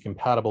app will be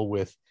compatible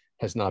with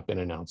has not been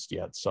announced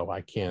yet, so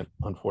I can't,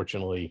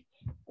 unfortunately,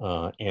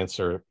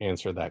 answer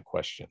that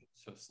question.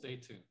 So stay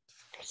tuned.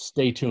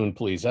 Stay tuned,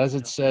 please. As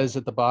it says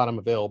at the bottom,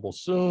 available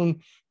soon.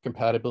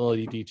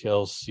 Compatibility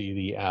details, see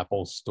the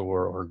Apple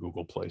Store or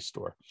Google Play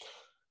Store.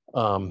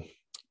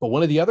 But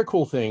one of the other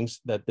cool things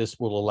that this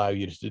will allow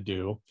you to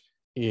do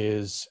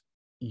is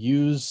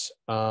use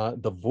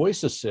the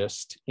voice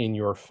assist in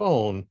your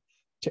phone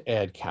to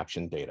add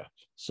caption data.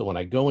 So when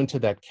I go into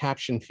that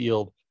caption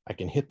field, I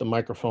can hit the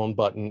microphone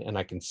button and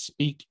I can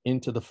speak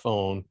into the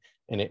phone,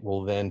 and it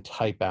will then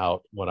type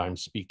out what I'm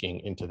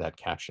speaking into that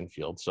caption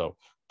field. So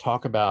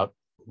talk about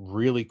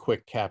really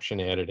quick caption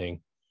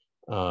editing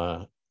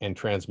and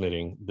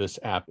transmitting. This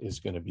app is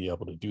going to be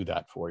able to do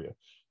that for you.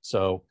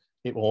 So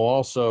it will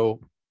also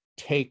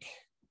take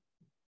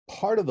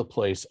part of the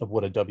place of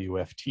what a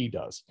WFT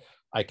does.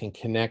 I can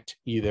connect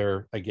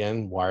either,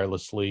 again,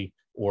 wirelessly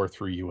or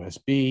through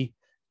USB,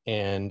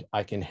 and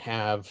I can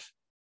have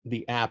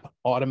the app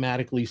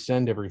automatically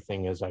send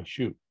everything as I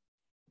shoot.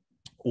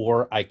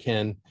 Or I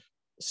can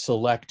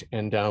select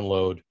and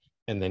download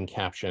and then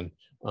caption.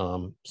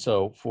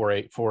 So for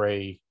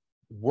a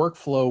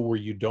workflow where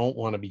you don't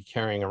want to be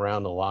carrying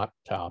around a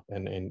laptop,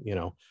 and you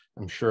know,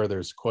 I'm sure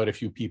there's quite a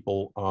few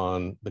people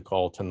on the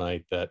call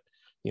tonight that,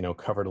 you know,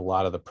 covered a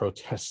lot of the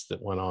protests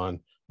that went on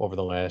over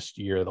the last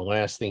year. The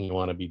last thing you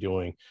want to be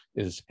doing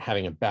is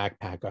having a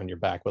backpack on your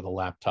back with a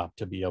laptop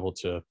to be able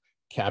to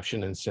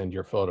caption and send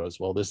your photos.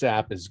 Well, this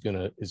app is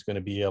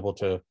gonna be able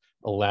to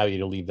allow you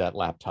to leave that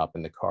laptop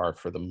in the car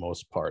for the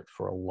most part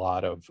for a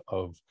lot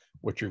of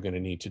what you're going to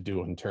need to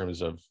do in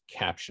terms of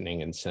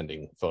captioning and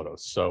sending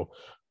photos. So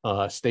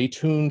stay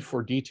tuned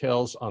for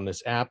details on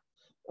this app,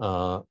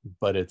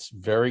 but it's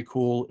very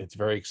cool. It's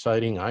very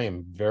exciting. I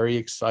am very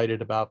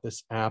excited about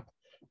this app.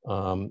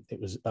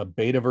 It was a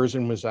beta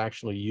version was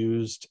actually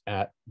used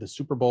at the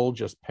Super Bowl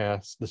this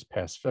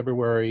past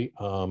February,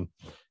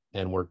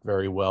 and worked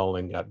very well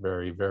and got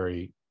very,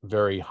 very,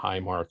 very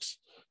high marks.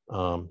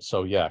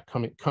 So yeah,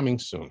 coming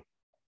soon.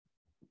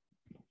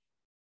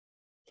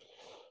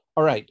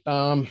 All right.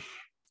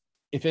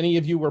 If any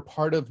of you were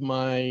part of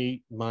my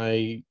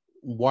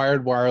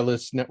wired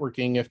wireless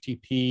networking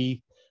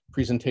FTP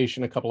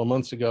presentation a couple of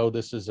months ago,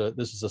 this is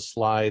a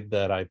slide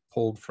that I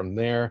pulled from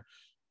there,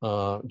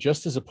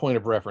 just as a point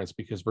of reference,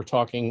 because we're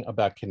talking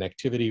about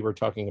connectivity, we're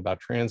talking about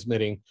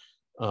transmitting.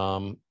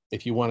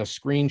 If you want to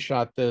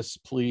screenshot this,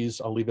 please,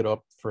 I'll leave it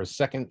up for a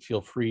second.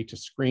 Feel free to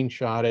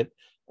screenshot it.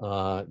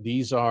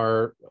 These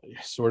are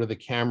sort of the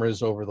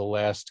cameras over the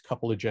last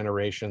couple of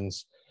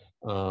generations,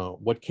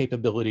 what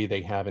capability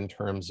they have in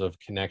terms of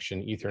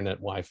connection, Ethernet,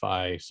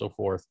 Wi-Fi, so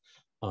forth,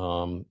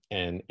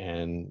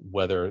 and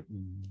whether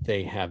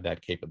they have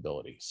that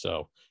capability.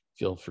 So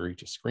feel free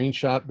to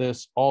screenshot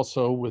this.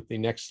 Also with the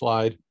next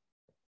slide,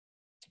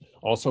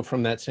 also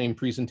from that same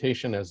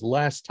presentation as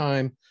last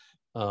time,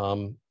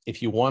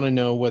 if you want to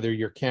know whether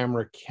your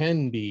camera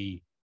can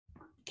be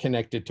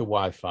connected to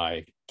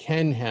Wi-Fi,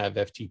 can have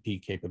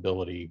FTP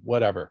capability,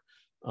 whatever,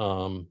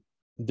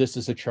 this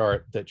is a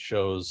chart that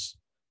shows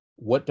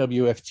what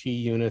WFT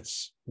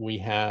units we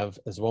have,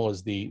 as well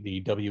as the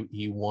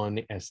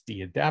WE1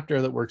 SD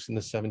adapter that works in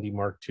the 70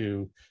 Mark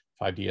II,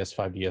 5DS,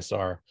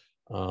 5DSR.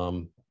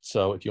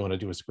 So if you want to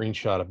do a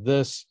screenshot of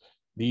this,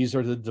 these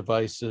are the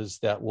devices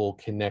that will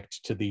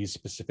connect to these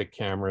specific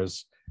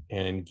cameras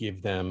and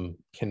give them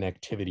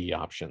connectivity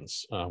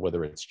options,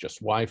 whether it's just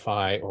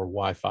Wi-Fi or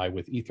Wi-Fi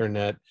with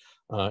Ethernet.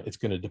 It's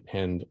going to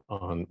depend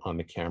on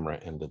the camera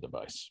and the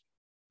device.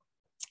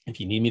 If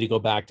you need me to go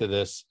back to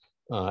this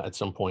at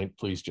some point,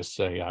 please just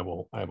say I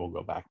will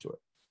go back to it.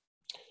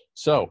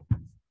 So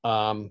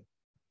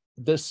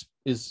this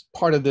is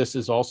part of this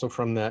is also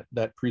from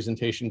that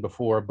presentation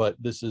before, but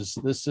this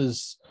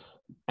is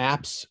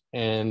apps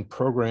and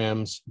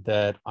programs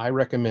that I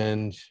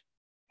recommend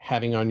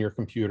having on your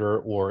computer,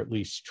 or at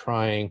least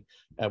trying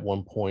at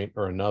one point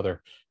or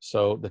another.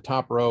 So the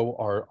top row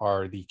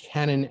are the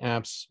Canon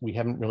apps. We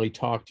haven't really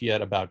talked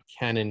yet about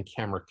Canon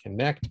Camera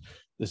Connect.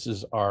 This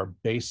is our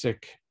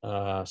basic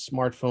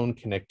smartphone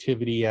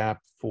connectivity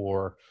app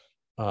for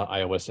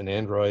iOS and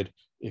Android.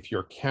 If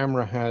your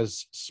camera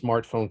has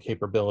smartphone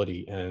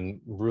capability,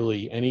 and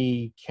really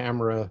any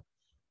camera,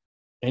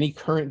 any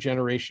current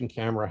generation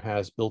camera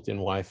has built-in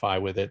Wi-Fi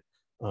with it.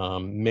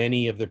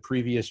 Many of the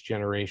previous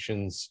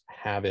generations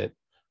have it,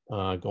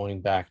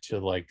 going back to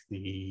like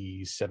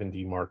the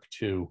 70 Mark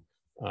II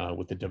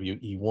with the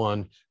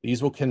WE1.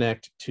 These will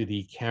connect to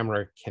the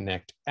Camera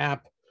Connect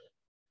app.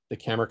 The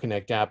Camera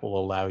Connect app will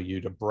allow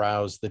you to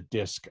browse the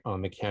disk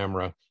on the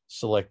camera,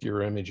 select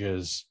your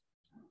images,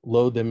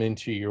 load them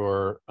into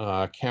your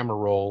camera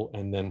roll,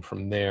 and then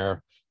from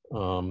there,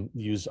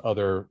 use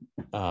other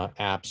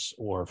apps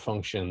or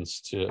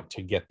functions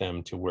to get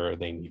them to where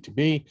they need to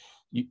be.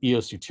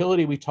 EOS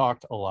Utility, we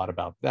talked a lot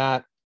about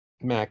that.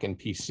 Mac and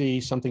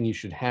PC, something you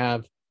should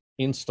have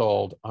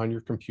installed on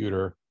your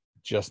computer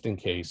just in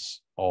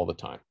case, all the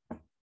time.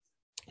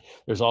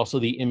 There's also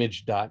the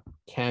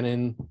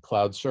Image.Canon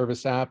cloud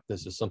service app.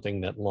 This is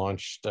something that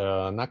launched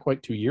not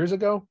quite 2 years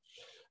ago,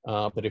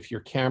 but if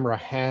your camera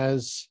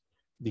has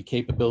the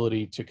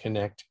capability to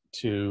connect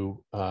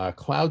to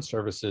cloud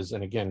services,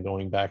 and again,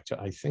 going back to,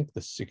 I think, the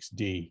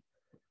 6D,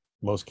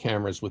 most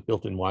cameras with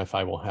built-in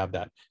Wi-Fi will have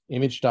that.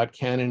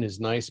 Image.Canon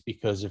is nice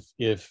because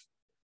if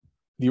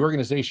the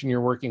organization you're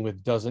working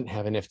with doesn't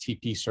have an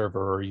FTP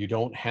server, or you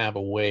don't have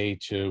a way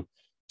to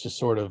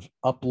sort of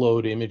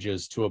upload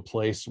images to a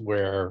place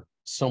where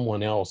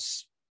someone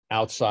else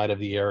outside of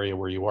the area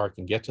where you are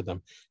can get to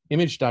them,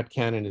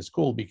 Image.Canon is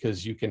cool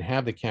because you can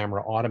have the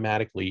camera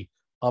automatically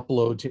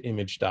upload to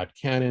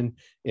Image.Canon.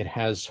 It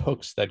has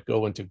hooks that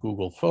go into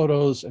Google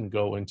Photos and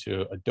go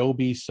into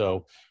Adobe.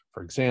 So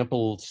for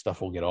example,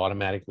 stuff will get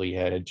automatically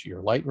added to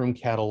your Lightroom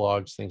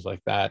catalogs, things like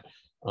that.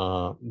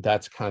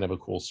 That's kind of a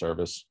cool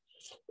service.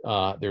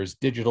 There's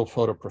Digital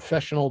Photo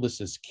Professional.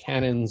 This is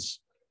Canon's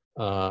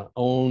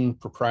own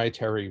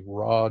proprietary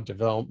raw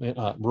developing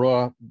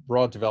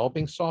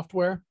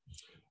software.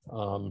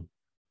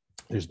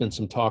 There's been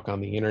some talk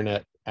on the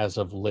internet as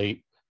of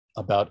late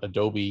about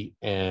Adobe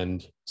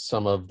and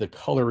some of the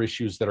color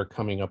issues that are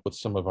coming up with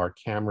some of our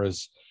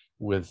cameras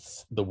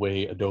with the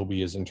way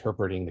Adobe is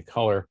interpreting the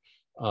color.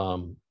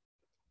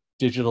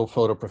 Digital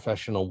Photo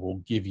Professional will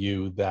give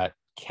you that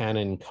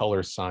Canon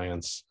color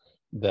science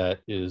that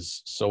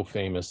is so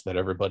famous that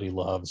everybody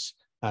loves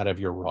out of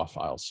your raw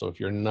files. So if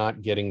you're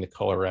not getting the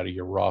color out of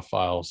your raw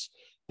files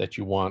that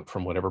you want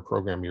from whatever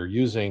program you're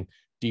using,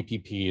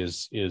 DPP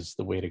is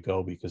the way to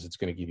go because it's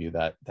going to give you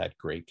that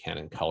great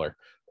Canon color.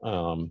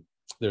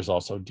 There's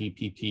also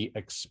DPP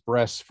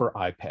Express for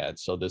iPad.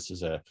 So this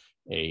is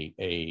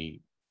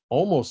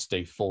almost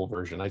a full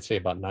version. I'd say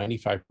about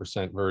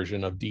 95%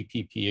 version of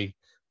DPP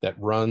that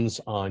runs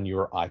on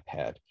your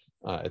iPad.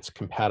 It's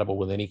compatible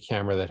with any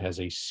camera that has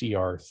a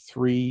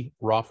CR3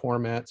 RAW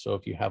format. So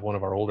if you have one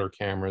of our older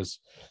cameras,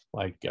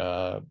 like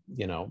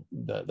you know,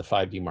 the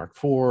 5D Mark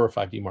IV or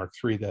 5D Mark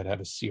III that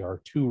have a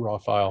CR2 RAW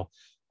file,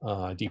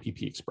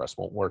 DPP Express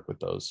won't work with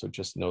those. So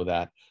just know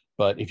that.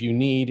 But if you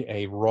need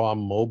a raw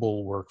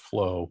mobile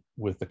workflow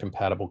with the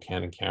compatible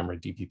Canon camera,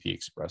 DPP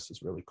Express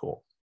is really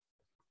cool.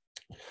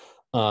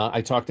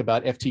 I talked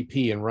about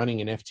FTP and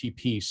running an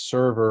FTP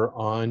server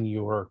on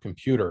your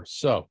computer.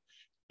 So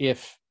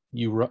if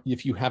you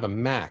have a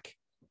Mac,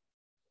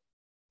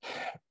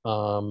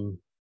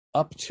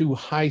 up to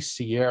High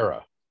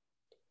Sierra,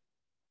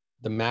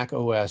 the Mac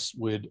OS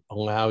would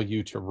allow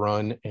you to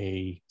run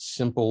a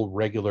simple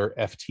regular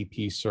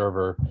FTP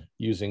server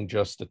using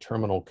just a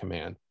terminal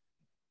command.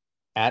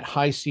 At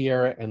High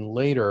Sierra and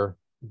later,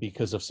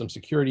 because of some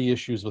security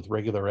issues with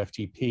regular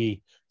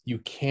FTP, you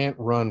can't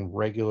run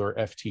regular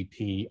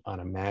FTP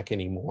on a Mac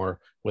anymore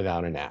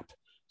without an app.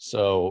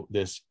 So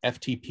this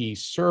FTP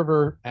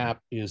server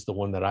app is the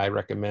one that I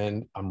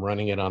recommend. I'm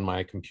running it on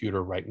my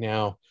computer right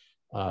now.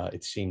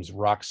 It seems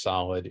rock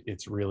solid.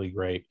 It's really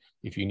great.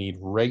 If you need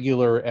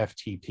regular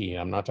FTP,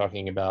 I'm not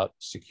talking about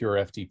secure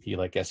FTP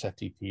like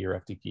SFTP or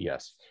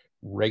FTPS.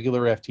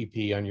 Regular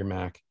FTP on your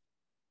Mac,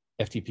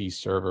 FTP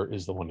server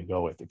is the one to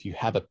go with. If you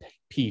have a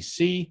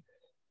PC,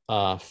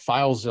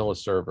 FileZilla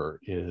server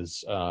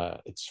is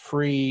it's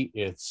free,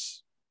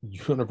 it's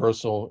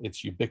universal,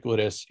 it's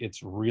ubiquitous,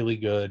 it's really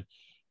good.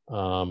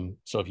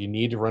 So if you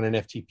need to run an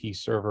FTP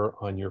server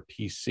on your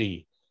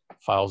PC,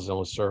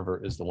 FileZilla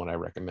server is the one I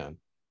recommend.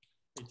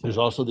 There's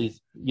also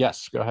these,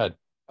 yes, go ahead.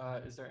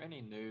 Is there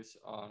any news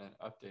on an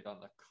update on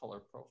the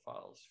color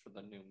profiles for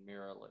the new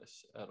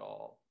mirrorless at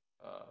all?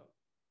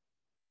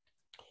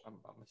 I'm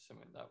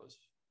assuming that was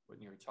when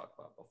you were talking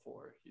about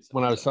before.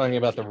 When I was talking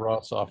about the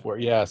raw software,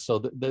 yeah. So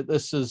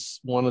this is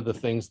one of the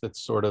things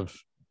that's sort of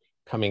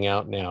coming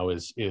out now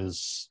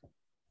is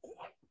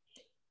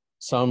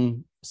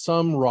some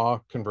raw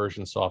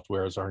conversion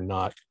softwares are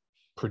not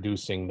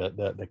producing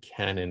the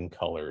Canon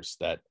colors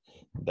that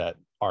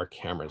our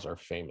cameras are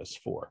famous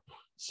for.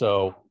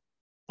 So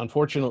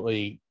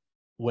unfortunately,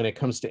 when it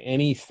comes to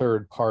any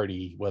third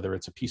party, whether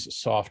it's a piece of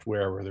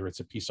software, whether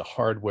it's a piece of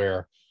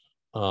hardware,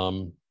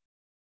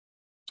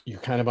 you're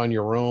kind of on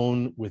your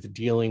own with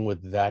dealing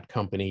with that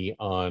company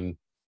on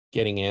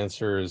getting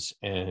answers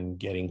and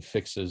getting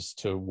fixes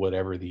to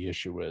whatever the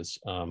issue is.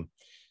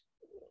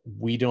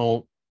 We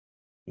don't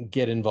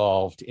get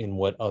involved in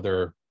what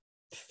other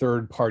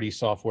third-party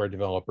software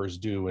developers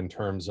do in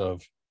terms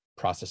of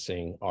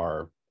processing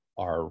our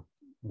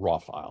raw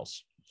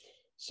files.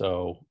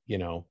 So, you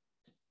know,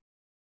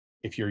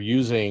 if you're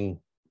using,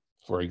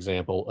 for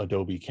example,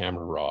 Adobe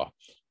Camera Raw,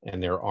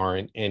 and there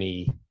aren't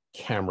any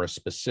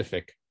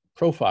camera-specific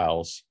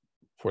profiles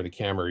for the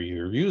camera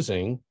you're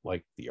using,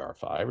 like the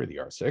R5 or the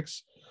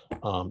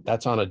R6,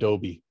 that's on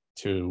Adobe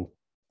to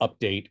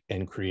update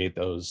and create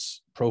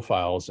those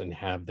profiles and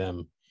have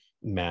them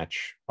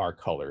match our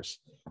colors.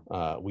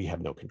 We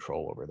have no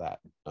control over that.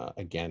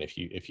 Again, if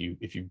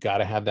you've got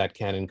to have that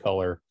Canon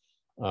color,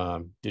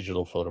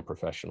 Digital Photo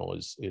Professional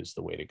is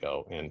the way to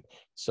go. And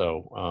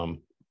so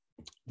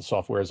the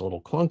software is a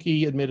little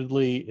clunky,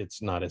 admittedly.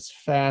 It's not as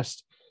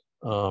fast.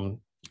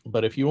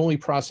 But if you only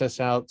process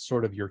out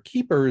sort of your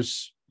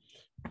keepers,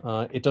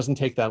 it doesn't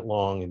take that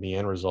long, and the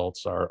end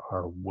results are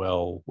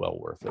well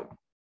worth it.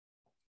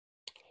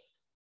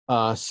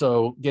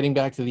 So getting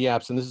back to the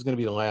apps, and this is going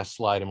to be the last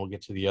slide, and we'll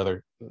get to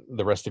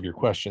the rest of your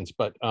questions.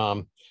 But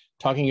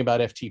talking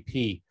about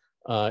FTP,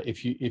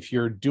 if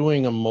you're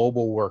doing a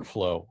mobile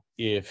workflow,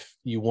 if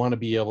you want to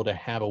be able to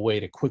have a way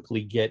to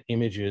quickly get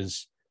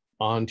images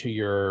onto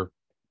your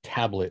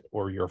tablet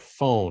or your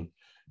phone,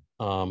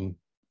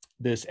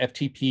 this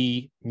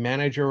FTP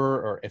Manager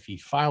or FE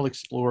File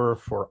Explorer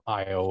for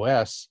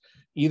iOS,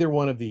 either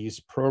one of these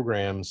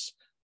programs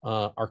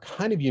are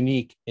kind of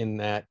unique in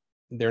that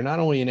they're not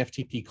only an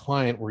FTP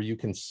client where you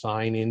can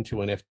sign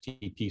into an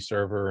FTP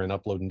server and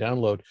upload and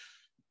download.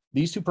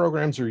 These two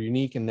programs are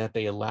unique in that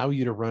they allow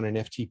you to run an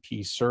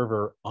FTP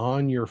server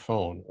on your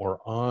phone or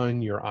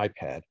on your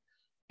iPad.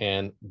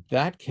 And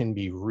that can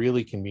be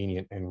really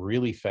convenient and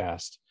really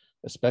fast,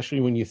 especially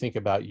when you think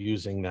about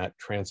using that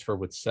transfer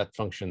with set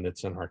function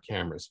that's in our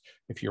cameras.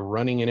 If you're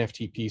running an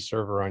FTP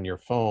server on your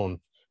phone,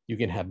 you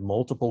can have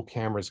multiple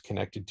cameras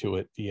connected to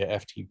it via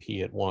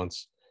FTP at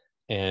once.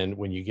 And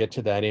when you get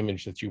to that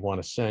image that you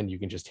want to send, you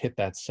can just hit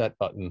that set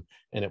button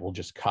and it will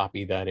just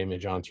copy that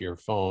image onto your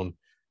phone,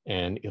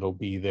 and it'll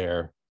be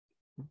there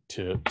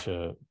to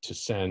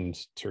send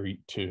to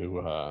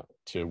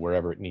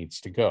wherever it needs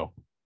to go.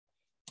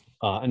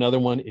 Another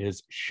one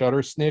is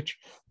Shutter Snitch.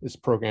 This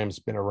program's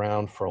been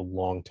around for a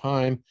long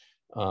time.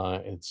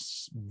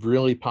 It's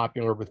really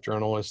popular with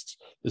journalists.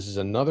 This is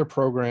another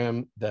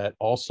program that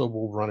also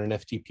will run an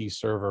FTP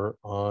server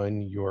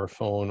on your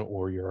phone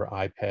or your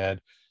iPad.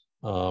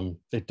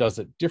 It does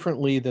it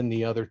differently than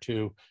the other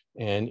two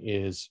and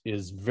is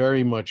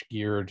very much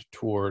geared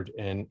toward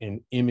an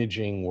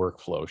imaging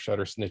workflow.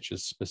 Shuttersnitch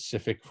is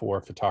specific for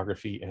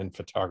photography and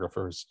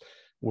photographers,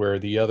 where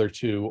the other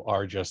two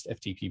are just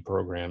FTP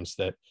programs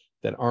that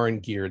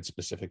aren't geared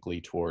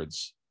specifically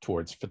towards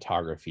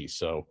photography.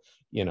 So,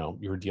 you know,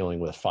 you're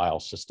dealing with a file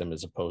system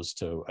as opposed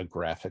to a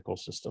graphical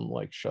system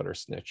like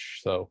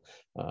Shuttersnitch. So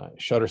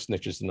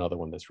Shuttersnitch is another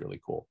one that's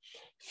really cool.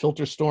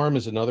 FilterStorm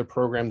is another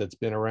program that's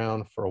been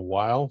around for a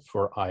while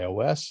for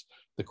iOS.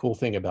 The cool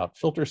thing about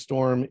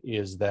FilterStorm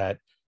is that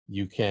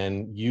you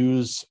can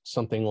use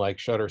something like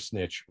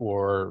Shuttersnitch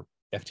or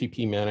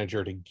FTP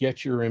Manager to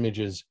get your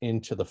images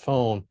into the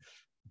phone,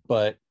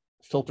 but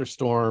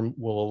FilterStorm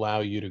will allow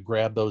you to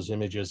grab those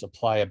images,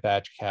 apply a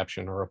batch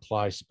caption or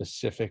apply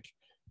specific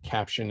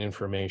caption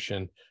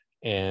information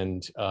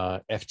and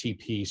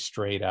FTP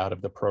straight out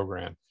of the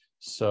program.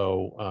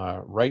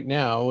 So right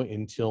now,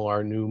 until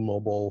our new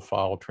mobile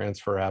file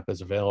transfer app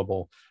is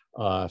available,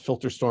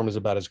 FilterStorm is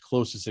about as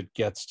close as it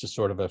gets to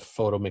sort of a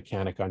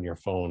PhotoMechanic on your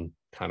phone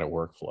kind of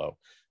workflow.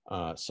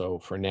 So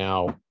for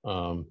now,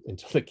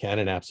 until the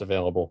Canon app's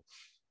available,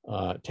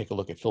 take a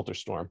look at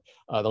FilterStorm.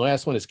 The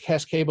last one is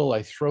Cascable.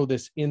 I throw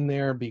this in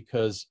there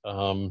because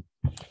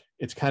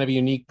it's kind of a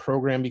unique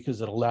program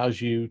because it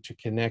allows you to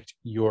connect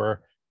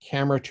your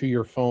camera to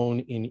your phone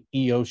in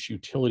EOS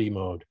utility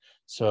mode.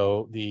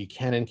 So the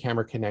Canon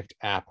Camera Connect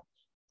app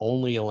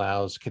only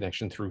allows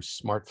connection through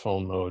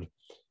smartphone mode.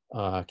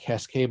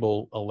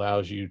 Cascable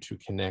allows you to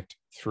connect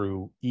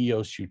through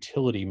EOS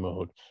utility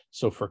mode.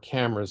 So for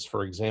cameras,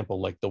 for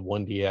example, like the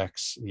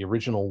 1DX, the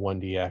original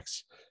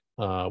 1DX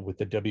with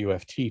the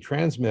WFT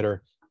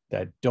transmitter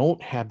that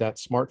don't have that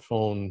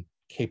smartphone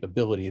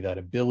capability, that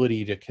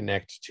ability to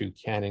connect to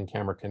Canon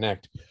Camera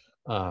Connect,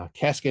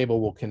 Cascable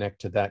will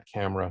connect to that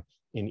camera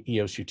in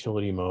EOS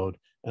utility mode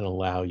and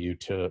allow you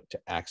to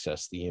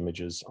access the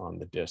images on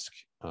the disk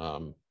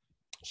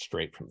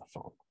straight from the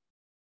phone.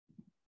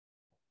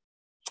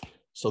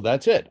 So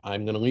that's it.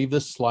 I'm going to leave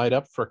this slide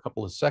up for a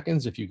couple of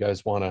seconds. If you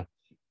guys want to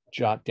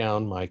jot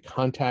down my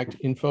contact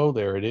info,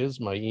 there it is,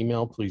 my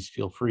email. Please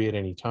feel free at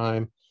any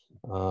time.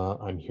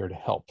 I'm here to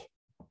help.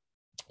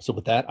 So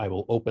with that, I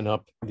will open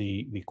up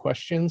the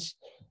questions.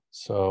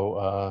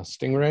 So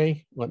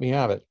Stingray, let me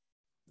have it.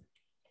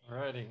 All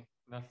righty,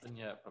 nothing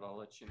yet, but I'll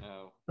let you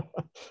know.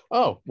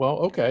 Oh, well,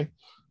 okay.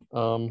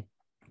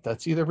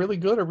 That's either really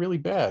good or really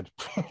bad.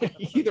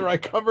 Either I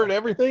covered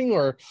everything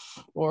or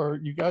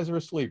you guys are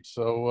asleep.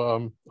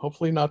 So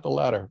hopefully not the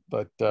latter,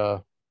 but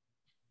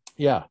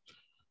yeah.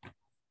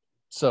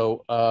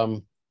 So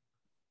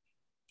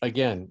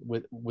again,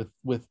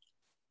 with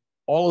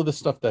all of the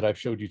stuff that I've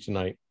showed you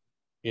tonight,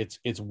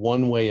 it's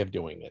one way of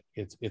doing it.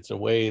 It's a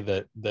way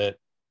that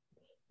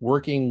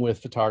working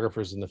with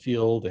photographers in the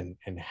field and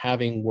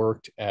having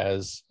worked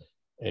as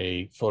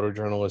a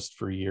photojournalist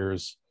for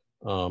years,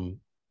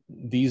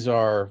 these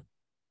are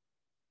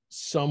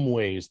some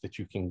ways that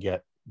you can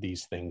get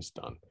these things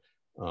done.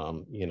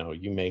 You know,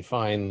 you may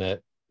find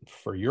that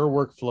for your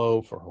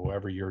workflow, for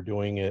however you're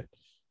doing it,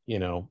 you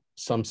know,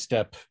 some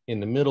step in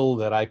the middle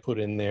that I put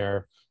in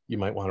there, you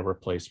might want to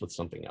replace with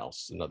something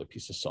else, another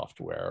piece of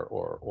software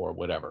or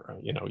whatever.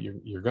 You know,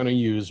 you're going to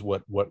use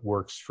what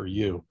works for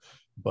you.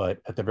 But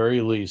at the very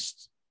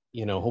least,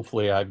 you know,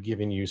 hopefully I've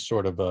given you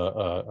sort of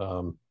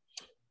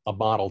a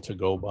model to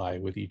go by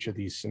with each of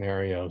these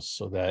scenarios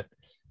so that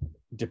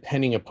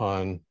depending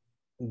upon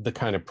the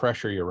kind of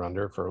pressure you're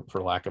under, for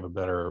lack of a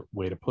better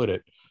way to put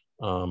it,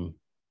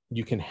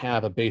 you can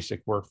have a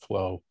basic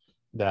workflow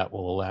that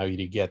will allow you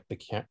to get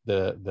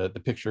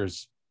the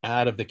pictures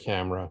out of the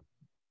camera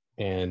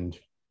and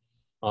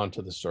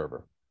onto the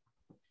server.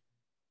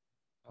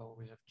 Oh,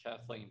 we have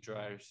Kathleen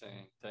Dreyer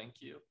saying thank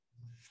you.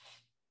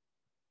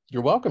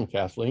 You're welcome,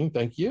 Kathleen.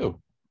 Thank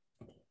you.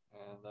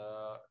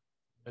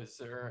 And is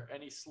there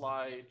any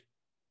slide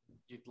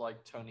you'd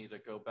like Tony to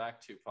go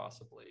back to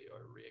possibly,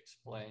 or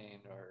re-explain,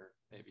 or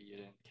maybe you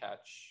didn't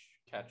catch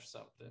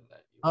something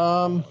that you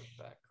want to look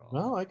back on?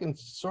 Well, I can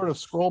sort of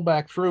scroll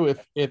back through.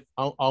 If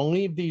I'll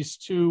leave these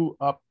two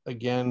up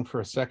again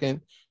for a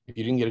second. If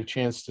you didn't get a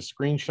chance to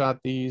screenshot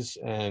these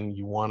and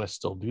you want to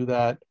still do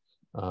that,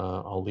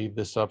 I'll leave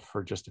this up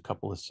for just a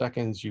couple of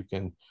seconds. You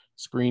can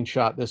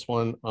screenshot this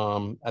one.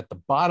 At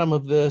the bottom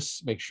of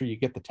this, make sure you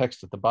get the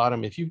text at the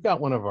bottom. If you've got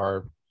one of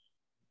our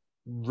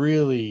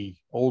really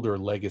older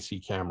legacy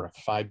camera,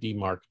 5D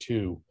Mark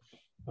II,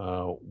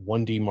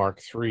 1D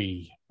Mark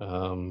III,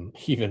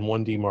 even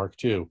 1D Mark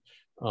II,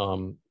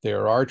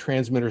 there are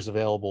transmitters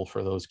available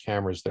for those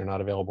cameras. They're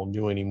not available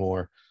new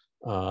anymore,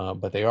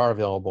 but they are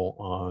available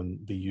on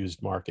the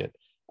used market.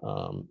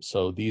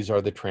 So these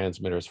are the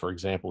transmitters. For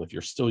example, if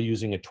you're still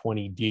using a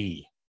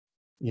 20D,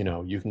 you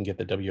know, you can get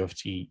the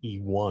WFT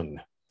E1,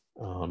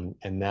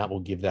 and that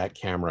will give that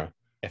camera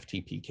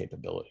FTP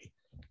capability.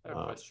 I have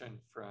a question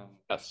from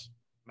yes.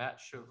 Matt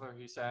Schuvler,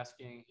 he's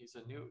asking, he's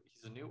a new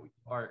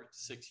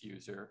R6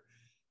 user,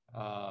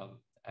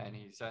 and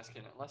he's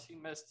asking, unless he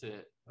missed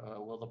it,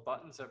 will the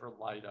buttons ever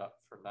light up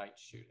for night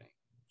shooting?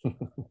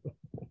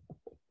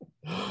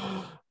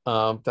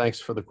 Thanks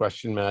for the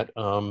question, Matt.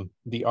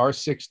 The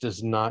R6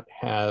 does not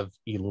have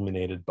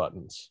illuminated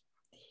buttons.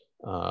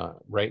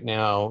 Right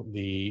now,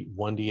 the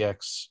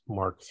 1DX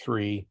Mark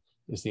III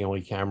is the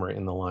only camera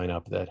in the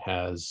lineup that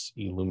has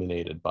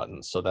illuminated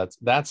buttons. So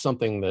that's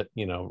something that,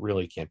 you know,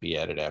 really can't be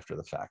added after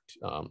the fact.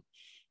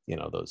 You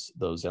know,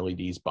 those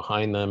LEDs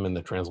behind them and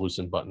the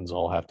translucent buttons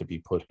all have to be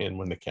put in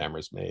when the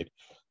camera's made.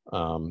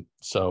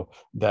 So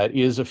that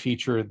is a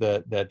feature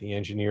that the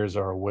engineers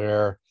are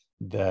aware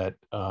that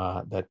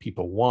that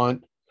people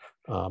want.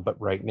 But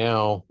right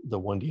now, the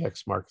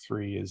 1DX Mark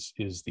III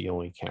is the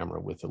only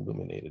camera with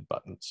illuminated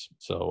buttons.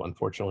 So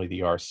unfortunately, the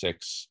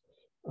R6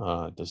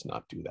 does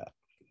not do that.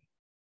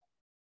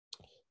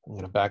 I'm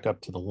going to back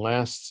up to the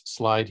last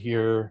slide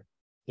here,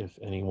 if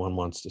anyone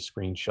wants to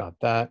screenshot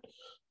that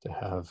to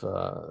have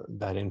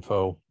that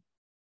info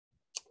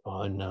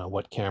on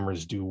what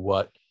cameras do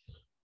what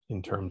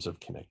in terms of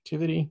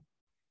connectivity.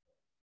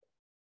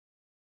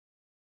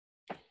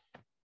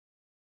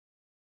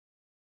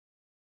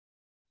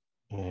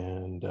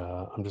 And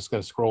I'm just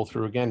going to scroll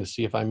through again to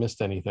see if I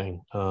missed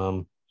anything.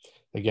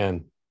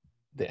 Again,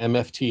 the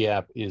MFT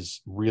app is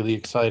really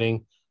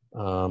exciting.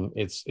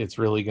 It's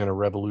really going to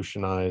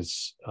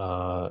revolutionize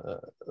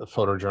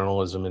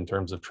photojournalism in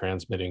terms of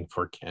transmitting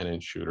for Canon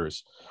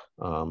shooters.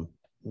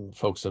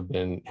 Folks have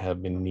been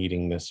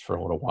needing this for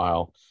a little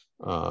while,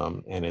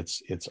 and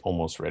it's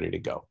almost ready to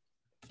go.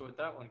 So with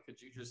that one,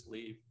 could you just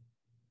leave?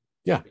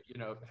 Yeah. You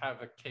know,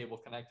 have a cable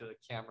connected to the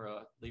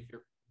camera,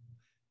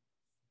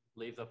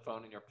 leave the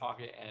phone in your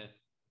pocket, and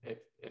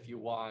if you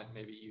want,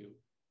 maybe you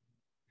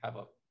have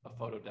a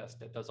photo desk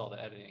that does all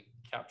the editing,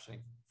 captioning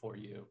for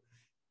you,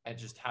 and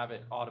just have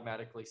it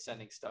automatically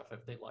sending stuff.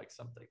 If they like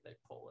something, they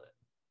pull it.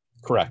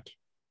 Correct.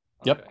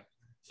 Okay. Yep.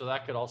 So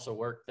that could also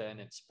work then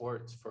in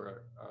sports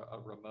for a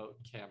remote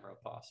camera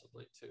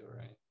possibly too,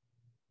 right?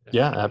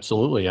 Yeah,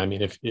 absolutely. I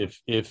mean, if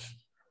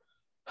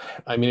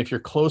you're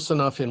close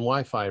enough in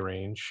Wi-Fi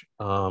range,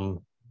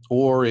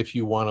 or if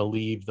you want to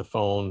leave the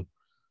phone,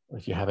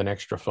 if you have an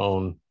extra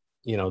phone,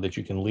 you know, that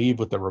you can leave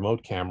with the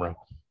remote camera,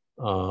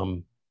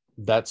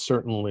 that's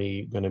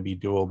certainly going to be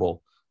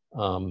doable.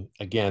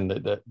 Again,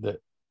 the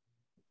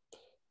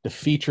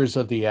features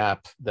of the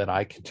app that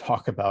I can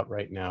talk about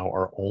right now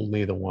are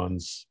only the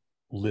ones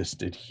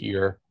listed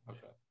here.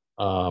 Okay.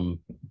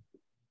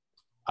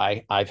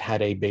 I've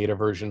had a beta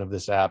version of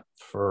this app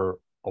for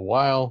a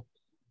while.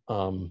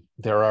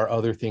 There are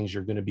other things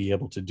you're going to be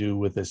able to do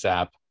with this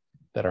app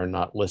that are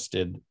not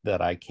listed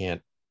that I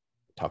can't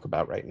talk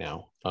about right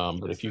now.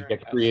 But if you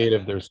get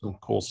creative, there's some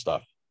cool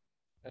stuff.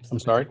 I'm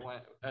sorry?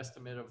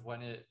 Estimate of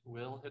when it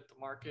will hit the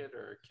market,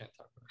 or can't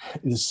talk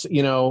about it?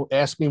 You know,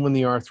 ask me when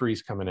the R3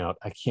 is coming out.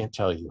 I can't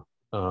tell you.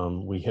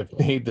 We have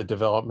made the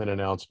development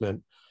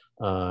announcement,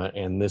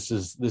 and this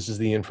is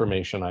the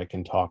information I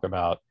can talk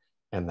about,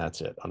 and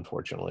that's it.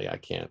 Unfortunately, I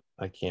can't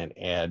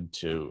add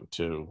to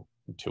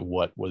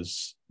what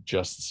was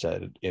just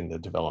said in the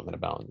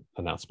development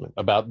announcement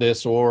about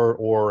this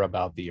or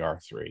about the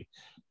R3.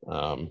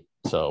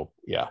 So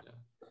yeah.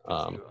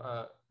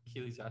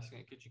 Keely's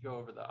asking, could you go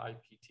over the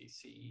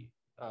IPTC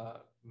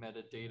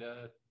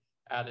metadata,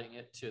 adding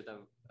it to the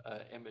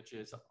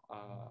images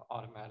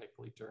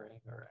automatically during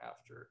or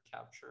after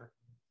capture?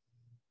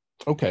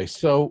 Okay,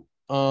 so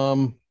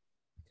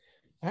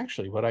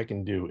actually what I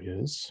can do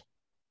is,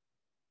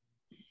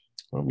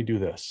 why don't we do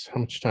this? How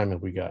much time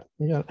have we got?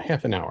 We got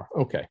half an hour.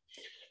 Okay.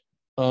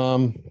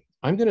 I'm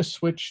going to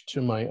switch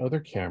to my other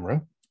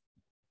camera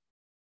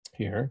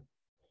here.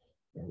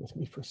 Bear with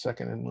me for a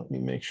second and let me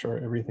make sure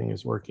everything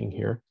is working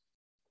here.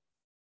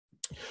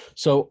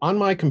 So on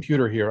my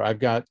computer here, I've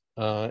got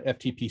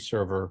FTP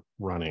server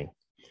running,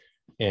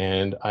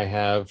 and I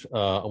have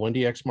a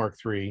 1DX Mark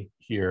III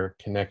here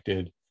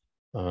connected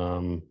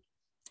to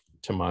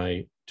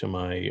my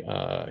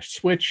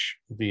switch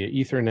via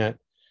Ethernet,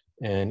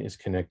 and is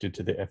connected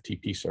to the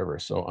FTP server.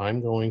 So I'm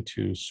going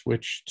to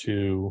switch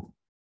to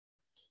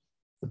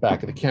the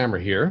back of the camera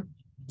here.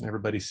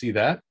 Everybody see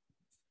that?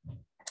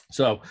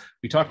 So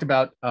we talked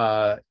about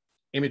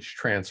image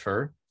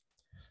transfer.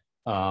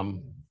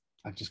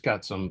 I've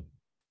got some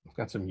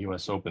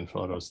US Open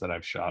photos that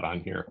I've shot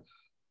on here.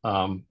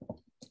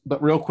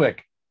 But real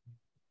quick,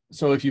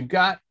 so if you've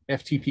got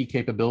FTP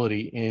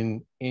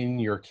capability in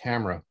your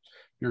camera,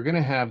 you're going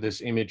to have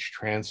this image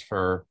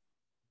transfer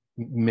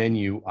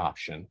menu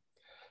option.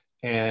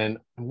 And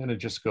I'm going to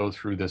just go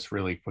through this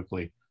really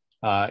quickly.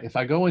 If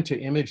I go into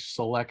image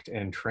select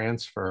and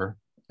transfer,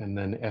 and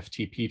then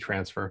FTP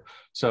transfer.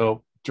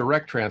 So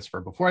direct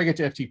transfer, before I get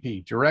to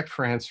FTP, direct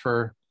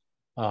transfer,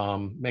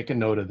 make a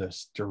note of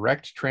this.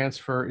 Direct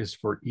transfer is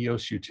for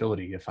EOS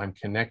utility. If I'm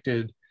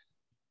connected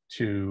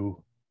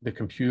to the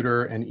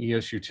computer and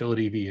EOS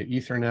utility via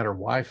Ethernet or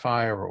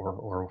Wi-Fi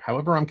or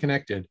however I'm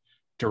connected,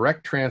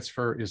 direct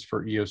transfer is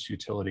for EOS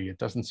utility. It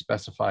doesn't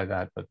specify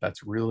that, but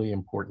that's really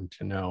important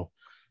to know.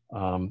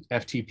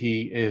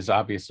 FTP is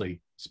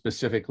obviously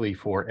specifically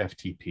for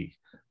FTP.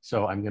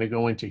 So I'm going to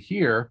go into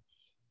here.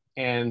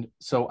 And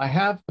so I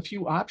have a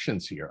few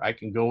options here. I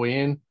can go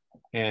in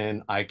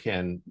and I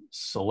can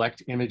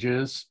select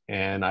images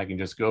and I can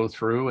just go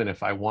through. And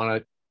if I want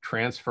to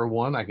transfer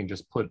one, I can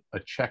just put a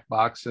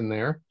checkbox in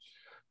there.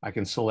 I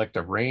can select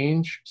a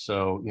range.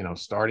 So, you know,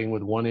 starting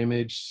with one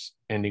image,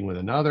 ending with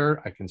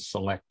another, I can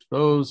select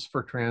those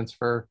for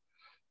transfer.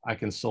 I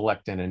can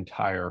select an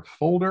entire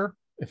folder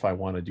if I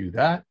want to do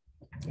that.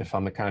 If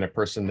I'm the kind of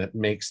person that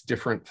makes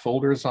different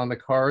folders on the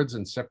cards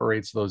and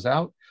separates those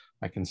out,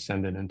 I can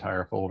send an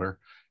entire folder.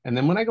 And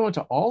then when I go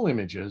into all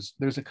images,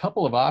 there's a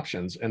couple of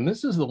options. And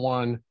this is the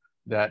one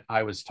that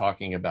I was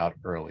talking about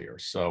earlier.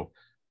 So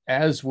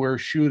as we're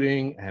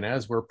shooting and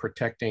as we're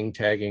protecting,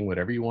 tagging,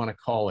 whatever you want to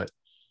call it,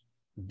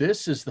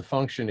 this is the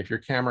function, if your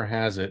camera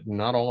has it,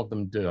 not all of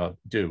them do.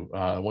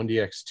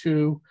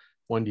 1DX2,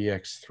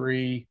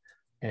 1DX3,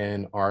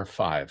 and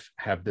R5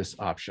 have this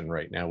option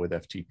right now with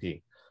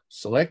FTP.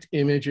 Select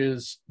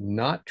images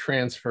not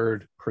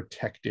transferred,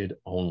 protected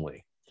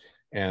only.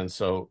 And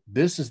so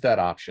this is that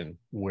option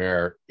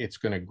where it's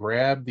going to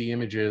grab the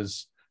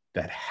images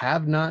that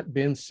have not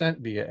been sent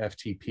via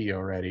FTP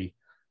already,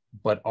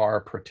 but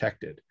are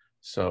protected.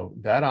 So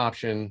that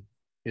option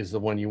is the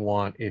one you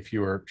want if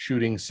you're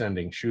shooting,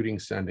 sending, shooting,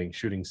 sending,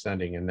 shooting,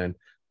 sending, and then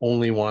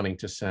only wanting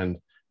to send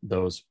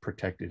those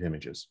protected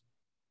images.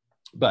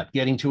 But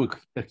getting to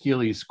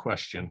Achilles'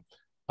 question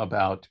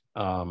about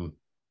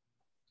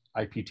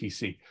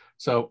IPTC.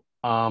 So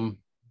I'm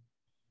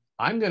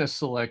going to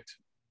select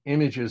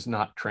images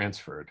not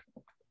transferred.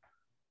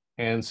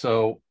 And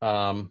so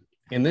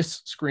in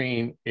this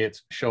screen,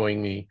 it's showing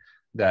me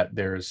that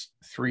there's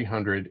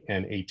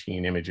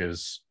 318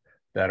 images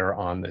that are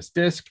on this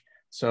disk.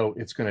 So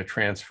it's going to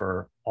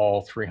transfer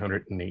all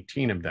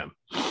 318 of them.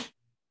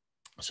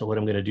 So what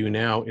I'm going to do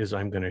now is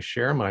I'm going to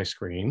share my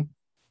screen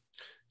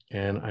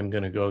and I'm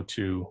going to go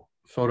to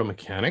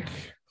PhotoMechanic.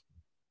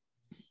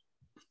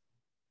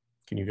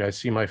 Can you guys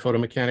see my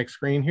PhotoMechanic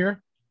screen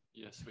here?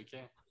 Yes, we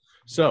can.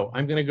 So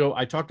I'm going to go,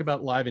 I talked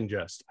about live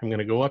ingest. I'm going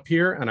to go up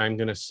here and I'm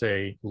going to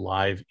say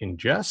live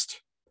ingest.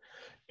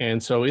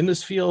 And so in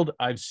this field,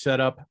 I've set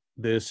up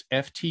this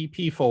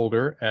FTP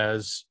folder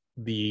as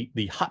the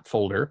hot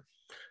folder,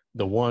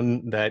 the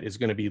one that is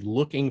going to be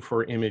looking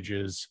for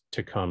images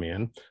to come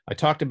in. I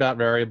talked about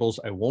variables.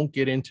 I won't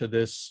get into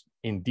this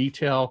in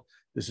detail.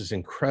 This is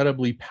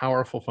incredibly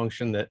powerful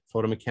function that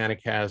PhotoMechanic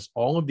has.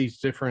 All of these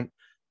different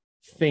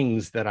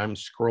things that I'm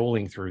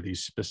scrolling through,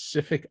 these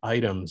specific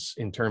items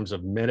in terms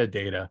of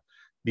metadata,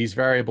 these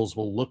variables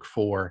will look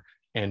for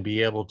and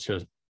be able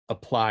to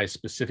apply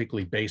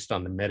specifically based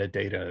on the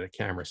metadata of the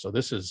camera. So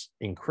this is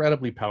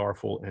incredibly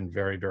powerful and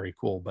very, very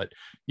cool. But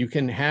you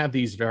can have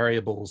these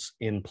variables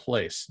in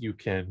place. You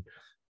can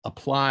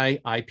apply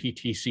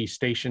IPTC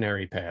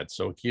stationary pads.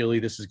 So Keely,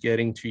 this is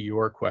getting to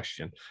your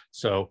question.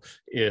 So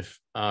if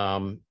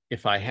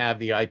I have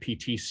the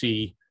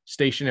IPTC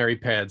stationary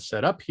pad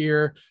set up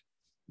here,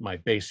 my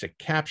basic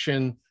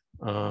caption,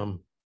 I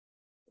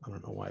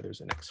don't know why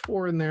there's an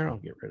X4 in there. I'll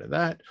get rid of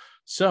that.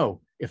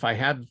 So if I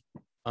have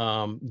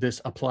this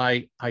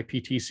apply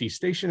IPTC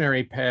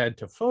stationary pad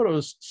to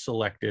photos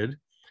selected,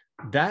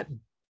 that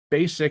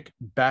basic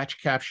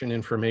batch caption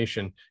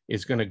information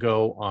is going to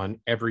go on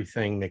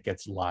everything that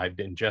gets live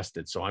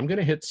ingested. So I'm going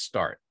to hit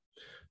start.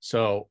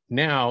 So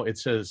now it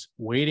says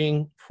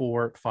waiting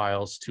for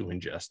files to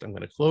ingest. I'm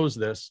going to close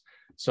this.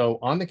 So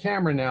on the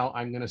camera now,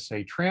 I'm going to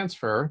say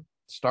transfer,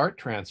 start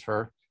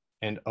transfer,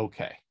 and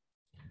OK.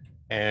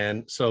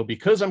 And so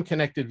because I'm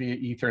connected via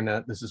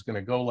Ethernet, this is going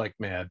to go like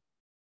mad.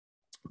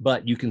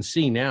 But you can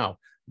see now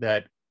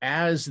that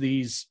as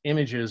these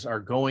images are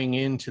going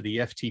into the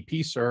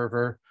FTP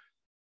server,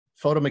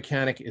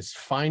 PhotoMechanic is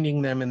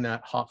finding them in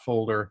that hot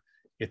folder.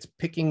 It's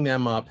picking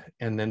them up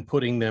and then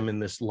putting them in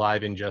this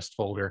live ingest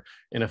folder.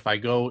 And if I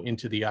go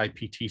into the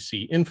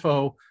IPTC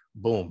info,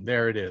 boom,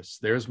 there it is.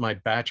 There's my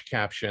batch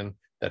caption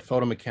that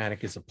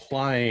PhotoMechanic is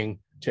applying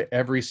to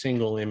every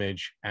single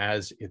image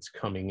as it's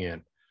coming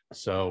in.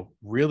 So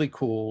really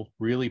cool,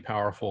 really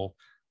powerful.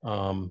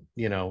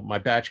 You know, my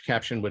batch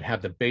caption would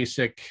have the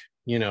basic,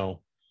 you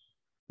know,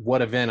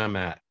 what event I'm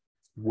at,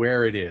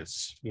 where it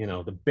is, you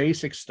know, the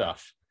basic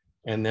stuff.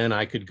 And then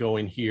I could go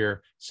in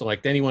here,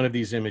 select any one of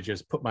these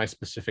images, put my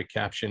specific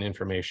caption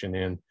information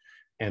in,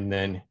 and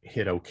then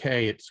hit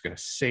OK. It's going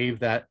to save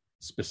that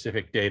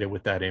specific data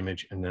with that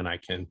image. And then I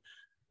can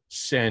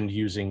send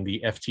using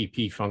the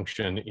FTP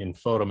function in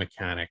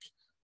PhotoMechanic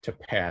to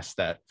pass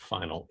that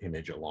final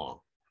image along.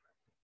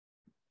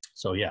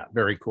 So yeah,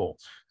 very cool.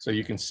 So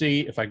you can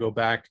see if I go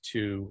back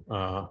to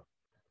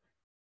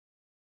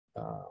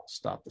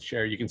stop the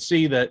share, you can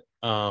see that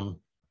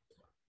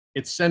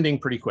it's sending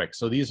pretty quick.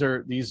 So these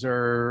are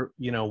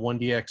you know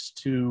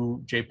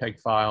 1DX2 JPEG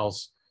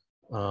files,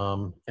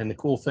 and the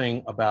cool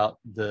thing about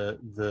the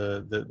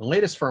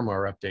latest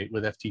firmware update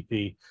with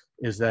FTP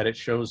is that it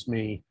shows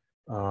me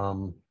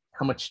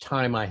how much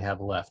time I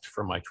have left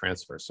for my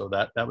transfer. So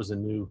that was a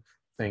new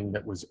thing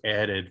that was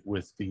added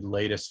with the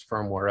latest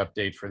firmware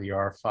update for the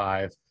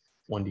R5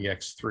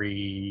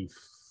 1DX3,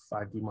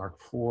 5D Mark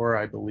IV,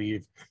 I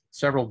believe.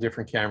 Several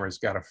different cameras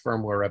got a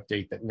firmware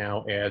update that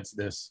now adds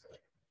this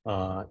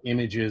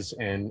images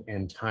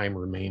and time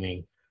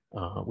remaining,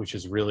 which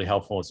is really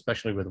helpful,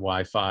 especially with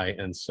Wi-Fi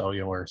and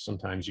cellular.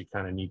 Sometimes you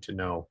kind of need to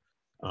know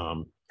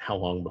how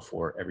long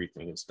before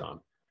everything is done.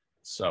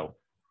 So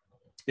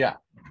yeah,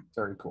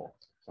 very cool.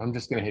 I'm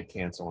just going to hit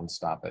cancel and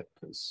stop it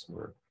because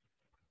we're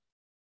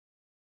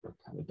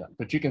kind of done.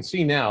 But you can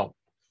see now,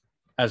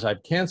 as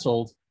I've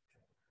canceled,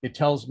 it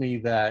tells me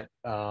that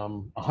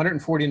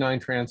 149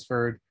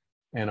 transferred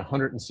and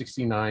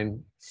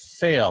 169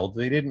 failed.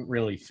 They didn't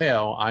really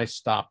fail. I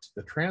stopped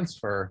the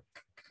transfer,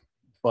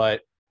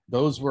 but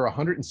those were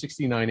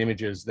 169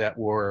 images that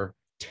were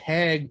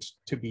tagged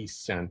to be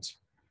sent,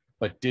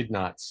 but did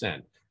not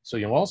send. So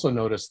you'll also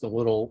notice the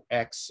little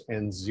X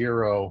and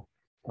 0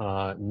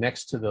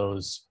 next to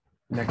those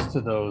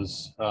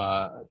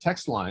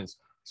text lines.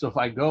 So if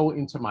I go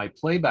into my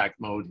playback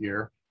mode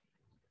here,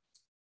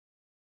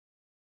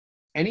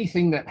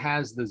 anything that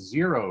has the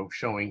 0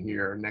 showing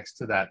here next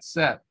to that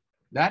set,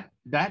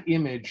 that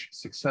image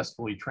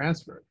successfully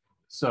transferred.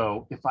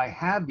 So if I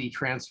have the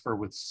transfer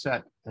with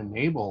set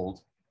enabled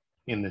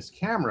in this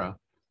camera,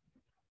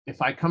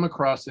 if I come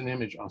across an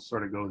image, I'll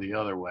sort of go the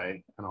other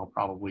way, and I'll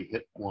probably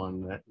hit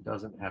one that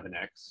doesn't have an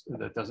X,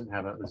 that doesn't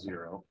have a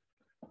 0.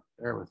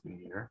 Bear with me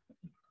here.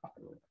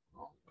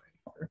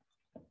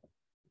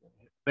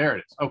 There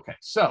it is. Okay,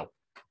 so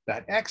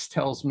that X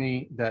tells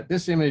me that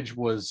this image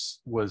was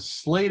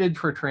slated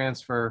for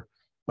transfer,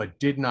 but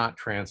did not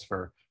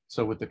transfer.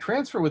 So with the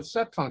transfer with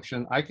set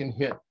function, I can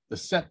hit the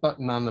set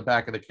button on the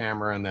back of the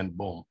camera, and then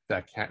boom,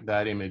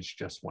 that image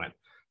just went.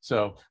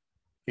 So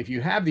if you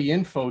have the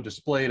info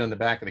displayed on the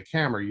back of the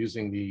camera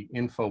using the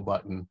info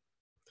button,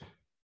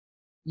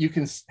 you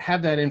can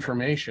have that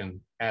information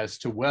as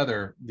to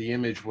whether the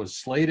image was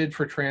slated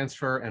for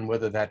transfer and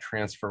whether that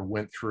transfer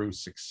went through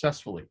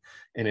successfully.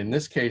 And in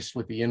this case,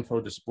 with the info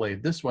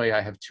displayed this way,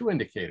 I have two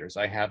indicators.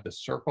 I have the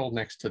circle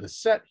next to the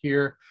set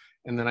here,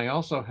 and then I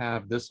also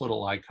have this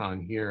little icon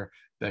here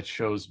that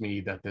shows me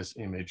that this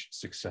image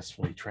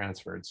successfully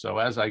transferred. So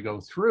as I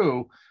go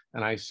through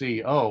and I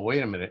see, oh,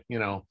 wait a minute, you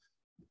know,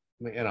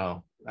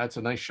 that's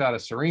a nice shot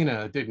of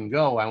Serena. It didn't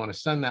go. I want to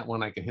send that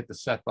one. I can hit the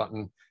set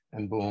button,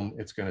 and boom,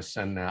 it's going to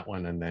send that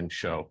one and then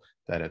show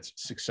that it's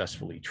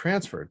successfully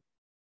transferred.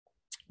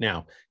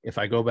 Now, if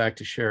I go back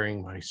to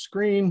sharing my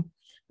screen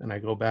and I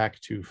go back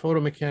to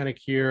PhotoMechanic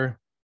here,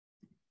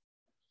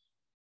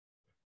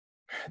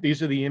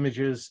 these are the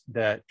images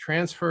that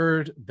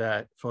transferred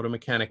that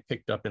PhotoMechanic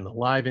picked up in the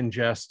live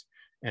ingest.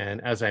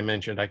 And as I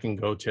mentioned, I can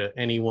go to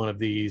any one of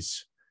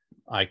these.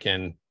 I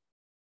can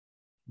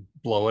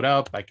blow it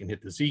up. I can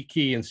hit the Z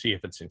key and see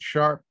if it's in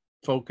sharp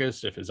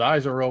focus, if his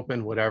eyes are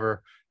open,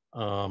 whatever.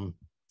 And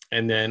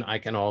then I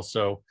can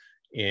also,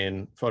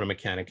 in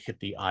PhotoMechanic, hit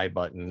the I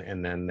button,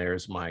 and then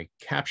there's my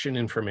caption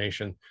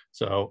information.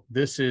 So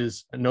this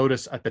is,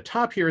 notice at the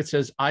top here, it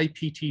says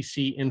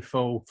IPTC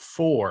info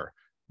for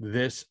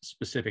this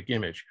specific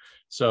image.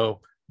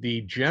 So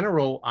the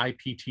general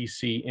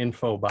IPTC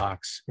info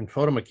box in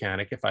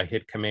PhotoMechanic, if I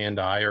hit Command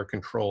I or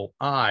Control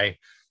I,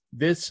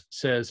 this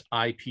says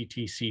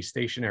IPTC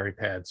stationary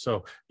pad.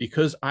 So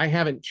because I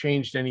haven't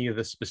changed any of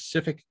the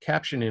specific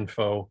caption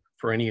info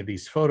for any of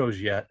these photos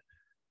yet,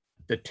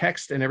 the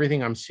text and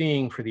everything I'm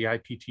seeing for the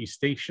IPT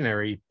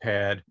stationary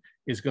pad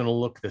is going to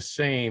look the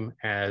same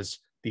as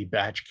the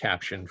batch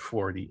caption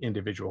for the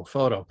individual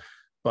photo.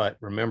 But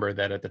remember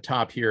that at the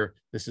top here,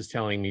 this is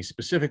telling me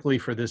specifically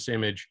for this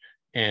image.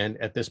 And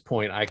at this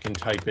point, I can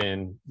type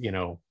in, you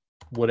know,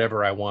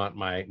 whatever I want,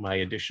 my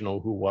additional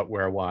who, what,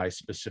 where, why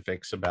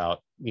specifics about,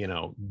 you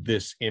know,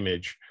 this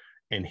image,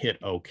 and hit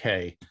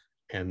OK.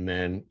 And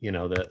then, you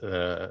know,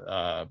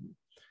 the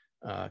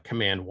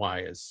Command Y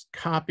is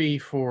copy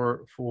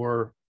for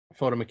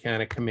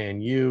PhotoMechanic.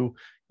 Command U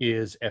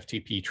is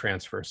FTP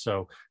transfer.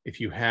 So if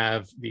you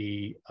have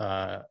the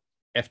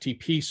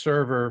FTP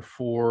server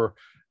for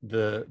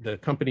the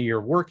company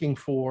you're working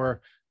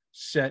for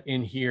set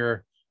in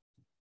here,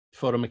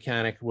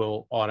 PhotoMechanic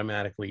will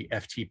automatically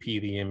FTP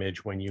the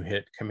image when you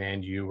hit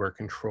Command U or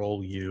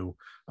Control U.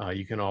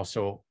 You can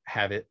also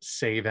have it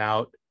save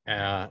out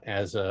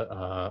as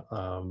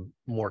a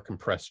more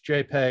compressed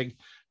JPEG.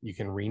 You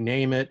can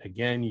rename it,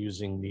 again,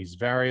 using these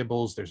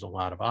variables. There's a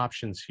lot of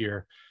options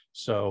here.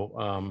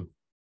 So,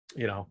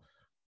 you know,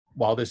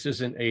 while this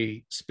isn't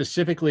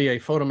specifically a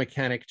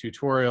PhotoMechanic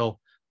tutorial,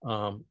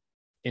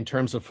 in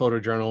terms of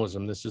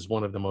photojournalism, this is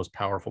one of the most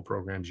powerful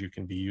programs you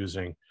can be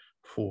using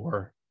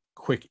for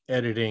quick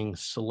editing,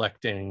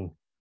 selecting,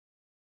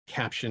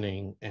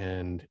 captioning,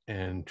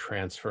 and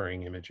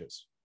transferring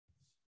images.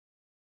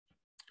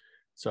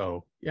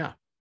 So yeah,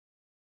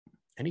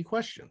 any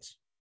questions?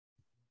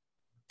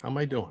 How am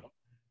I doing?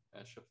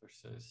 Schiffer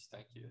says,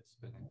 thank you. It's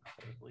been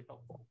incredibly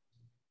helpful.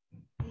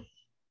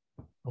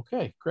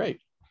 Okay,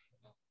 great.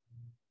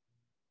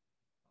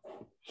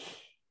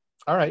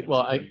 All right,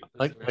 well, is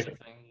there anything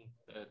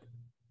that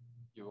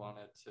you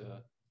wanted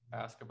to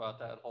ask about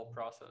that whole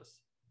process?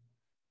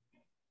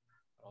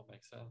 All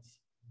makes sense.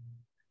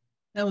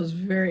 That was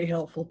very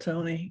helpful,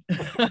 Tony.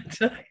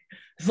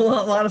 There's a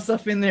lot of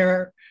stuff in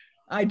there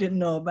I didn't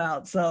know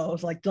about. So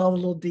it's like all the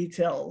little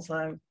details.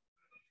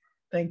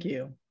 Thank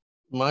you.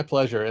 My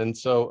pleasure. And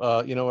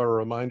so, you know, a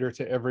reminder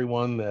to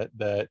everyone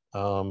that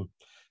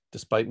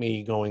despite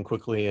me going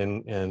quickly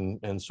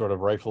and sort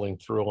of rifling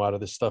through a lot of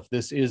this stuff,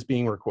 this is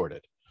being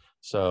recorded.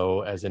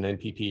 So as an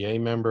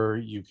NPPA member,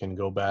 you can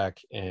go back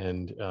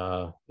and,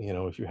 you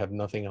know, if you have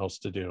nothing else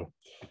to do,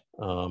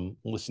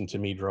 listen to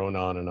me drone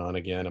on and on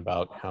again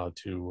about how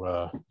to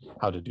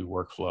do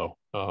workflow.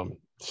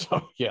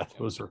 So yeah,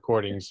 those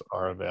recordings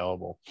are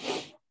available.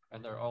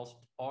 And there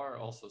are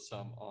also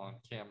some on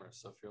cameras.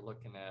 So if you're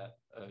looking at,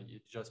 you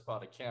just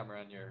bought a camera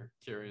and you're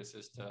curious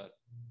as to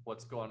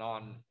what's going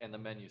on in the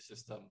menu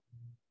system,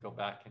 go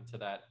back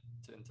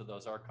into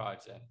those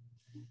archives and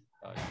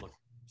look,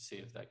 see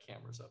if that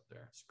camera's up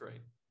there. It's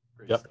great.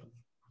 Great Yep. stuff.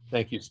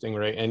 Thank you,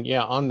 Stingray. And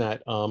yeah, on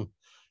that,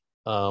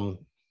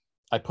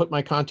 I put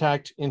my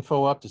contact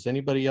info up. Does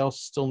anybody else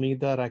still need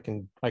that? I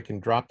can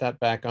drop that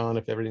back on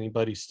if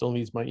anybody still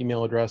needs my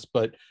email address,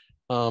 but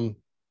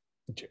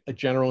a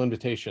general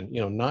invitation,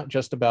 you know, not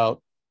just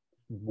about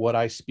what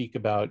I speak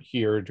about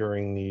here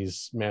during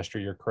these Master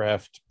Your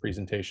Craft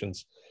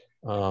presentations.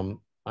 I'm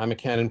a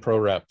Canon Pro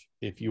Rep.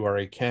 If you are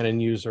a Canon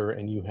user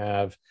and you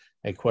have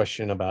a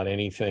question about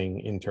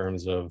anything in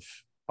terms of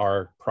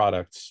our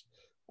products,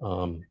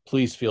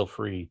 please feel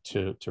free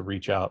to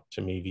reach out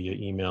to me via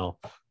email.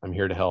 I'm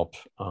here to help,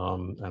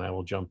 and I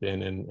will jump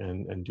in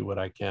and do what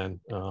I can.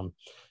 You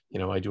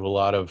know, I do a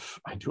lot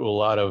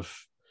of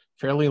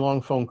fairly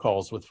long phone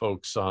calls with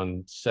folks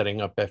on setting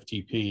up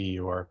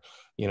FTP, or,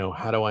 you know,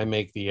 how do I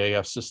make the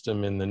AF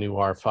system in the new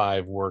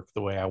R5 work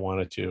the way I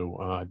want it to?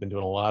 I've been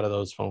doing a lot of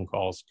those phone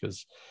calls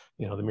because,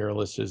 you know, the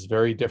mirrorless is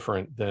very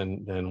different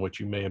than what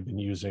you may have been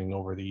using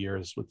over the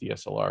years with the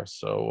SLR.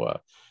 So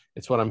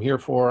it's what I'm here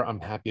for. I'm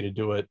happy to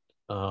do it.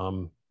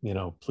 You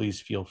know, please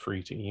feel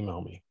free to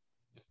email me.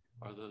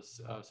 Are those,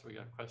 so we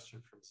got a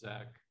question from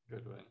Zach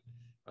Goodwin.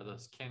 Are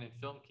those Canon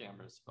film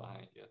cameras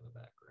behind you in the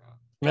background?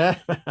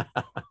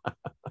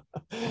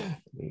 Let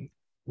me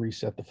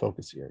reset the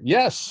focus here.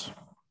 Yes,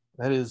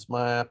 that is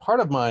part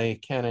of my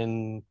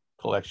Canon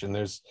collection.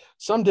 There's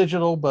some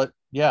digital, but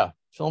yeah,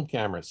 film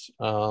cameras.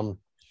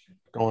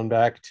 Going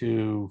back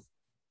to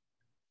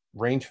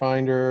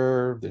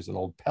rangefinder, there's an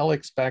old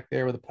Pelix back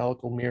there with a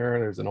pellicle mirror.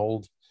 There's an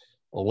old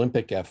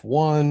Olympic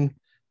F1.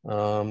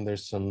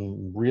 There's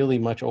some really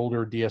much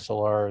older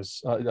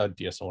SLRs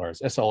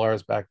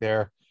back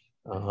there.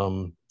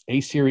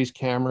 A-series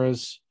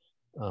cameras.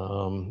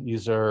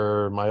 These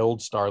are my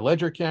old Star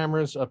Ledger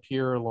cameras up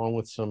here, along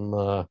with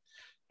some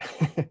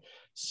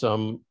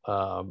some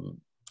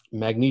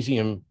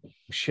magnesium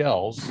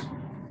shells.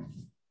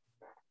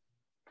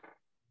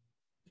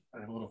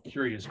 I'm a little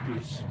curious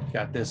piece.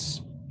 Got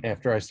this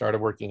after I started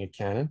working at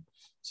Canon.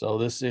 So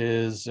this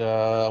is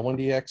a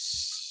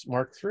 1DX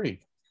Mark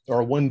III,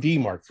 or a 1D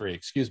Mark III,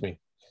 excuse me.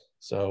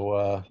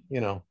 So,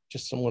 you know,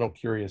 just some little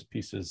curious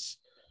pieces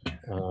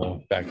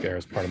back there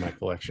as part of my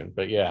collection.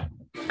 But yeah,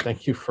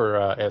 thank you for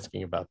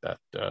asking about that.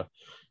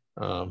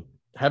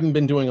 Haven't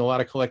been doing a lot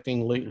of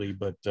collecting lately,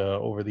 but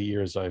over the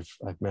years I've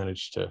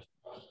managed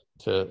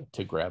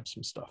to grab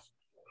some stuff.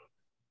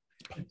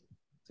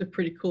 It's a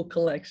pretty cool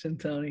collection,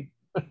 Tony.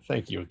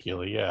 Thank you,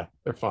 Akili. Yeah,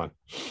 they're fun.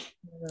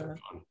 They're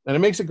fun. And it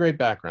makes a great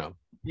background.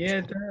 Yeah,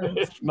 it does.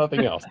 If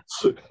nothing else.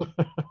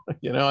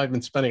 You know, I've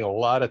been spending a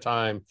lot of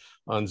time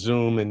on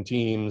Zoom and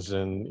Teams,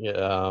 and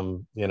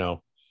you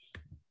know,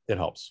 it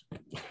helps.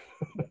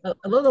 I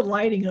love the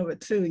lighting of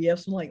it too. You have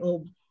some like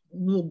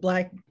little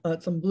black,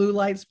 some blue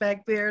lights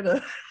back there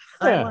to.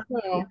 Yeah,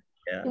 well,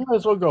 yeah. You might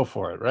as well go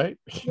for it, right?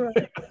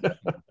 Right.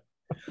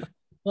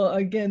 Well,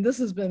 again, this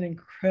has been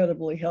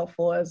incredibly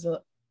helpful, as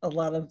a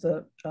lot of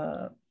the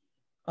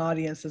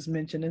audience has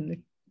mentioned in the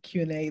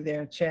Q&A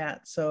there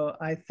chat. So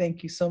I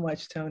thank you so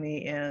much,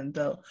 Tony, and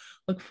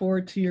look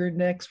forward to your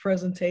next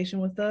presentation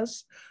with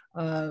us.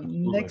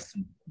 Next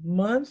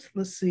month,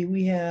 let's see,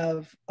 we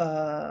have,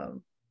 we're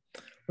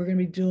going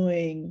to be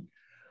doing,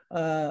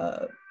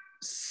 are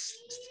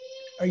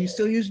you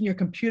still using your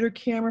computer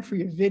camera for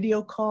your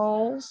video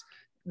calls?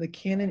 The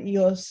Canon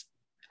EOS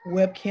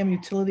webcam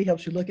utility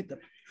helps you look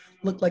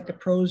like the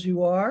pros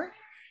you are.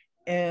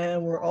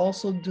 And we're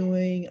also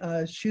doing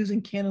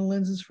choosing Canon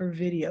lenses for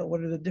video.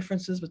 What are the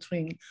differences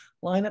between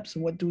lineups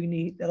and what do we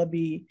need? That'll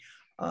be,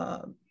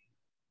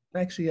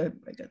 actually, I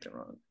got that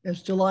wrong.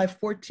 It's July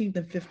 14th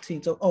and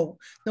 15th. So, oh,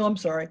 no, I'm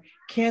sorry.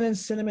 Canon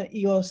Cinema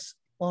EOS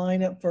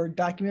lineup for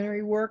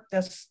documentary work,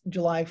 that's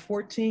July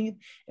 14th.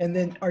 And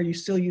then are you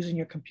still using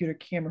your computer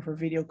camera for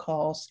video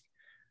calls?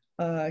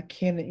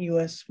 Canon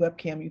EOS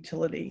webcam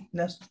utility, and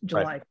that's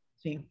July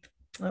 15th.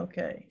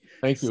 Okay.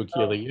 Thank you,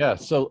 Akili. Yeah.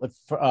 So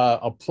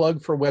a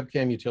plug for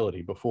webcam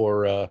utility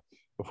before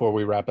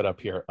we wrap it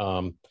up here.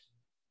 I'm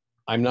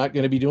not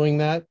going to be doing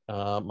that.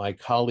 My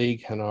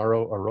colleague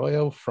Genaro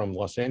Arroyo from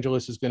Los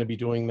Angeles is going to be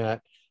doing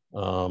that.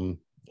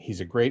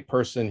 He's a great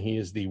person. He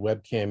is the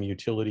webcam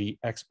utility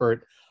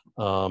expert.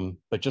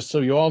 But just so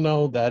you all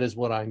know, that is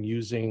what I'm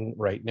using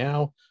right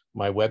now.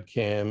 My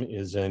webcam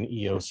is an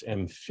EOS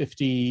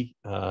M50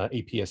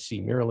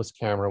 APS-C mirrorless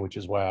camera, which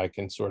is why I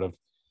can sort of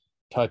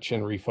touch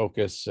and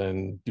refocus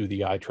and do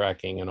the eye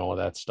tracking and all of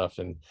that stuff,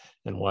 and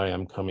why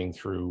I'm coming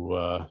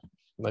through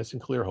nice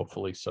and clear,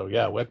 hopefully. So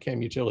yeah,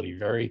 webcam utility,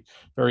 very,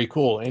 very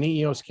cool. Any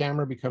EOS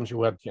camera becomes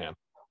your webcam.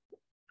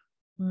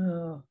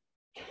 Wow.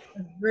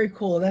 Very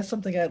cool. That's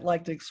something I'd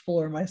like to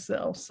explore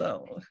myself.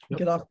 So Yep.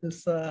 Get off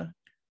this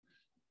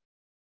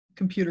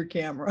computer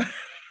camera.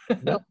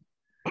 Yep.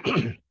 All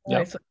Yep.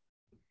 right, so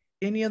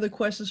any other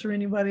questions for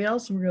anybody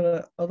else?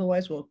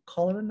 Otherwise we'll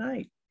call it a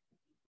night.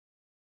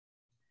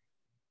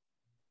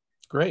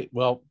 Great.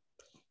 Well,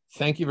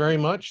 thank you very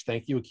much.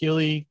 Thank you,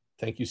 Akili.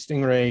 Thank you,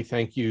 Stingray.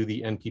 Thank you,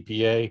 the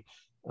NPPA.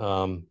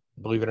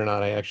 Believe it or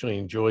not, I actually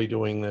enjoy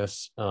doing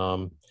this.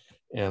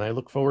 And I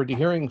look forward to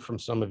hearing from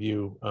some of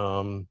you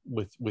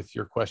with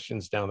your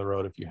questions down the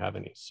road if you have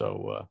any.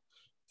 So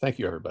thank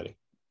you, everybody.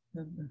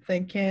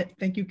 Thank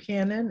you,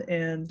 Canon.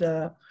 And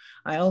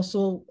I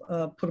also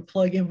put a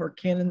plug in for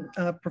Canon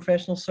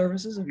Professional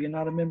Services. If you're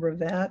not a member of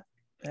that,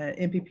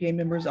 NPPA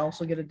members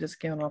also get a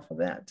discount off of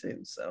that too.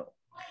 So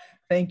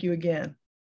thank you again.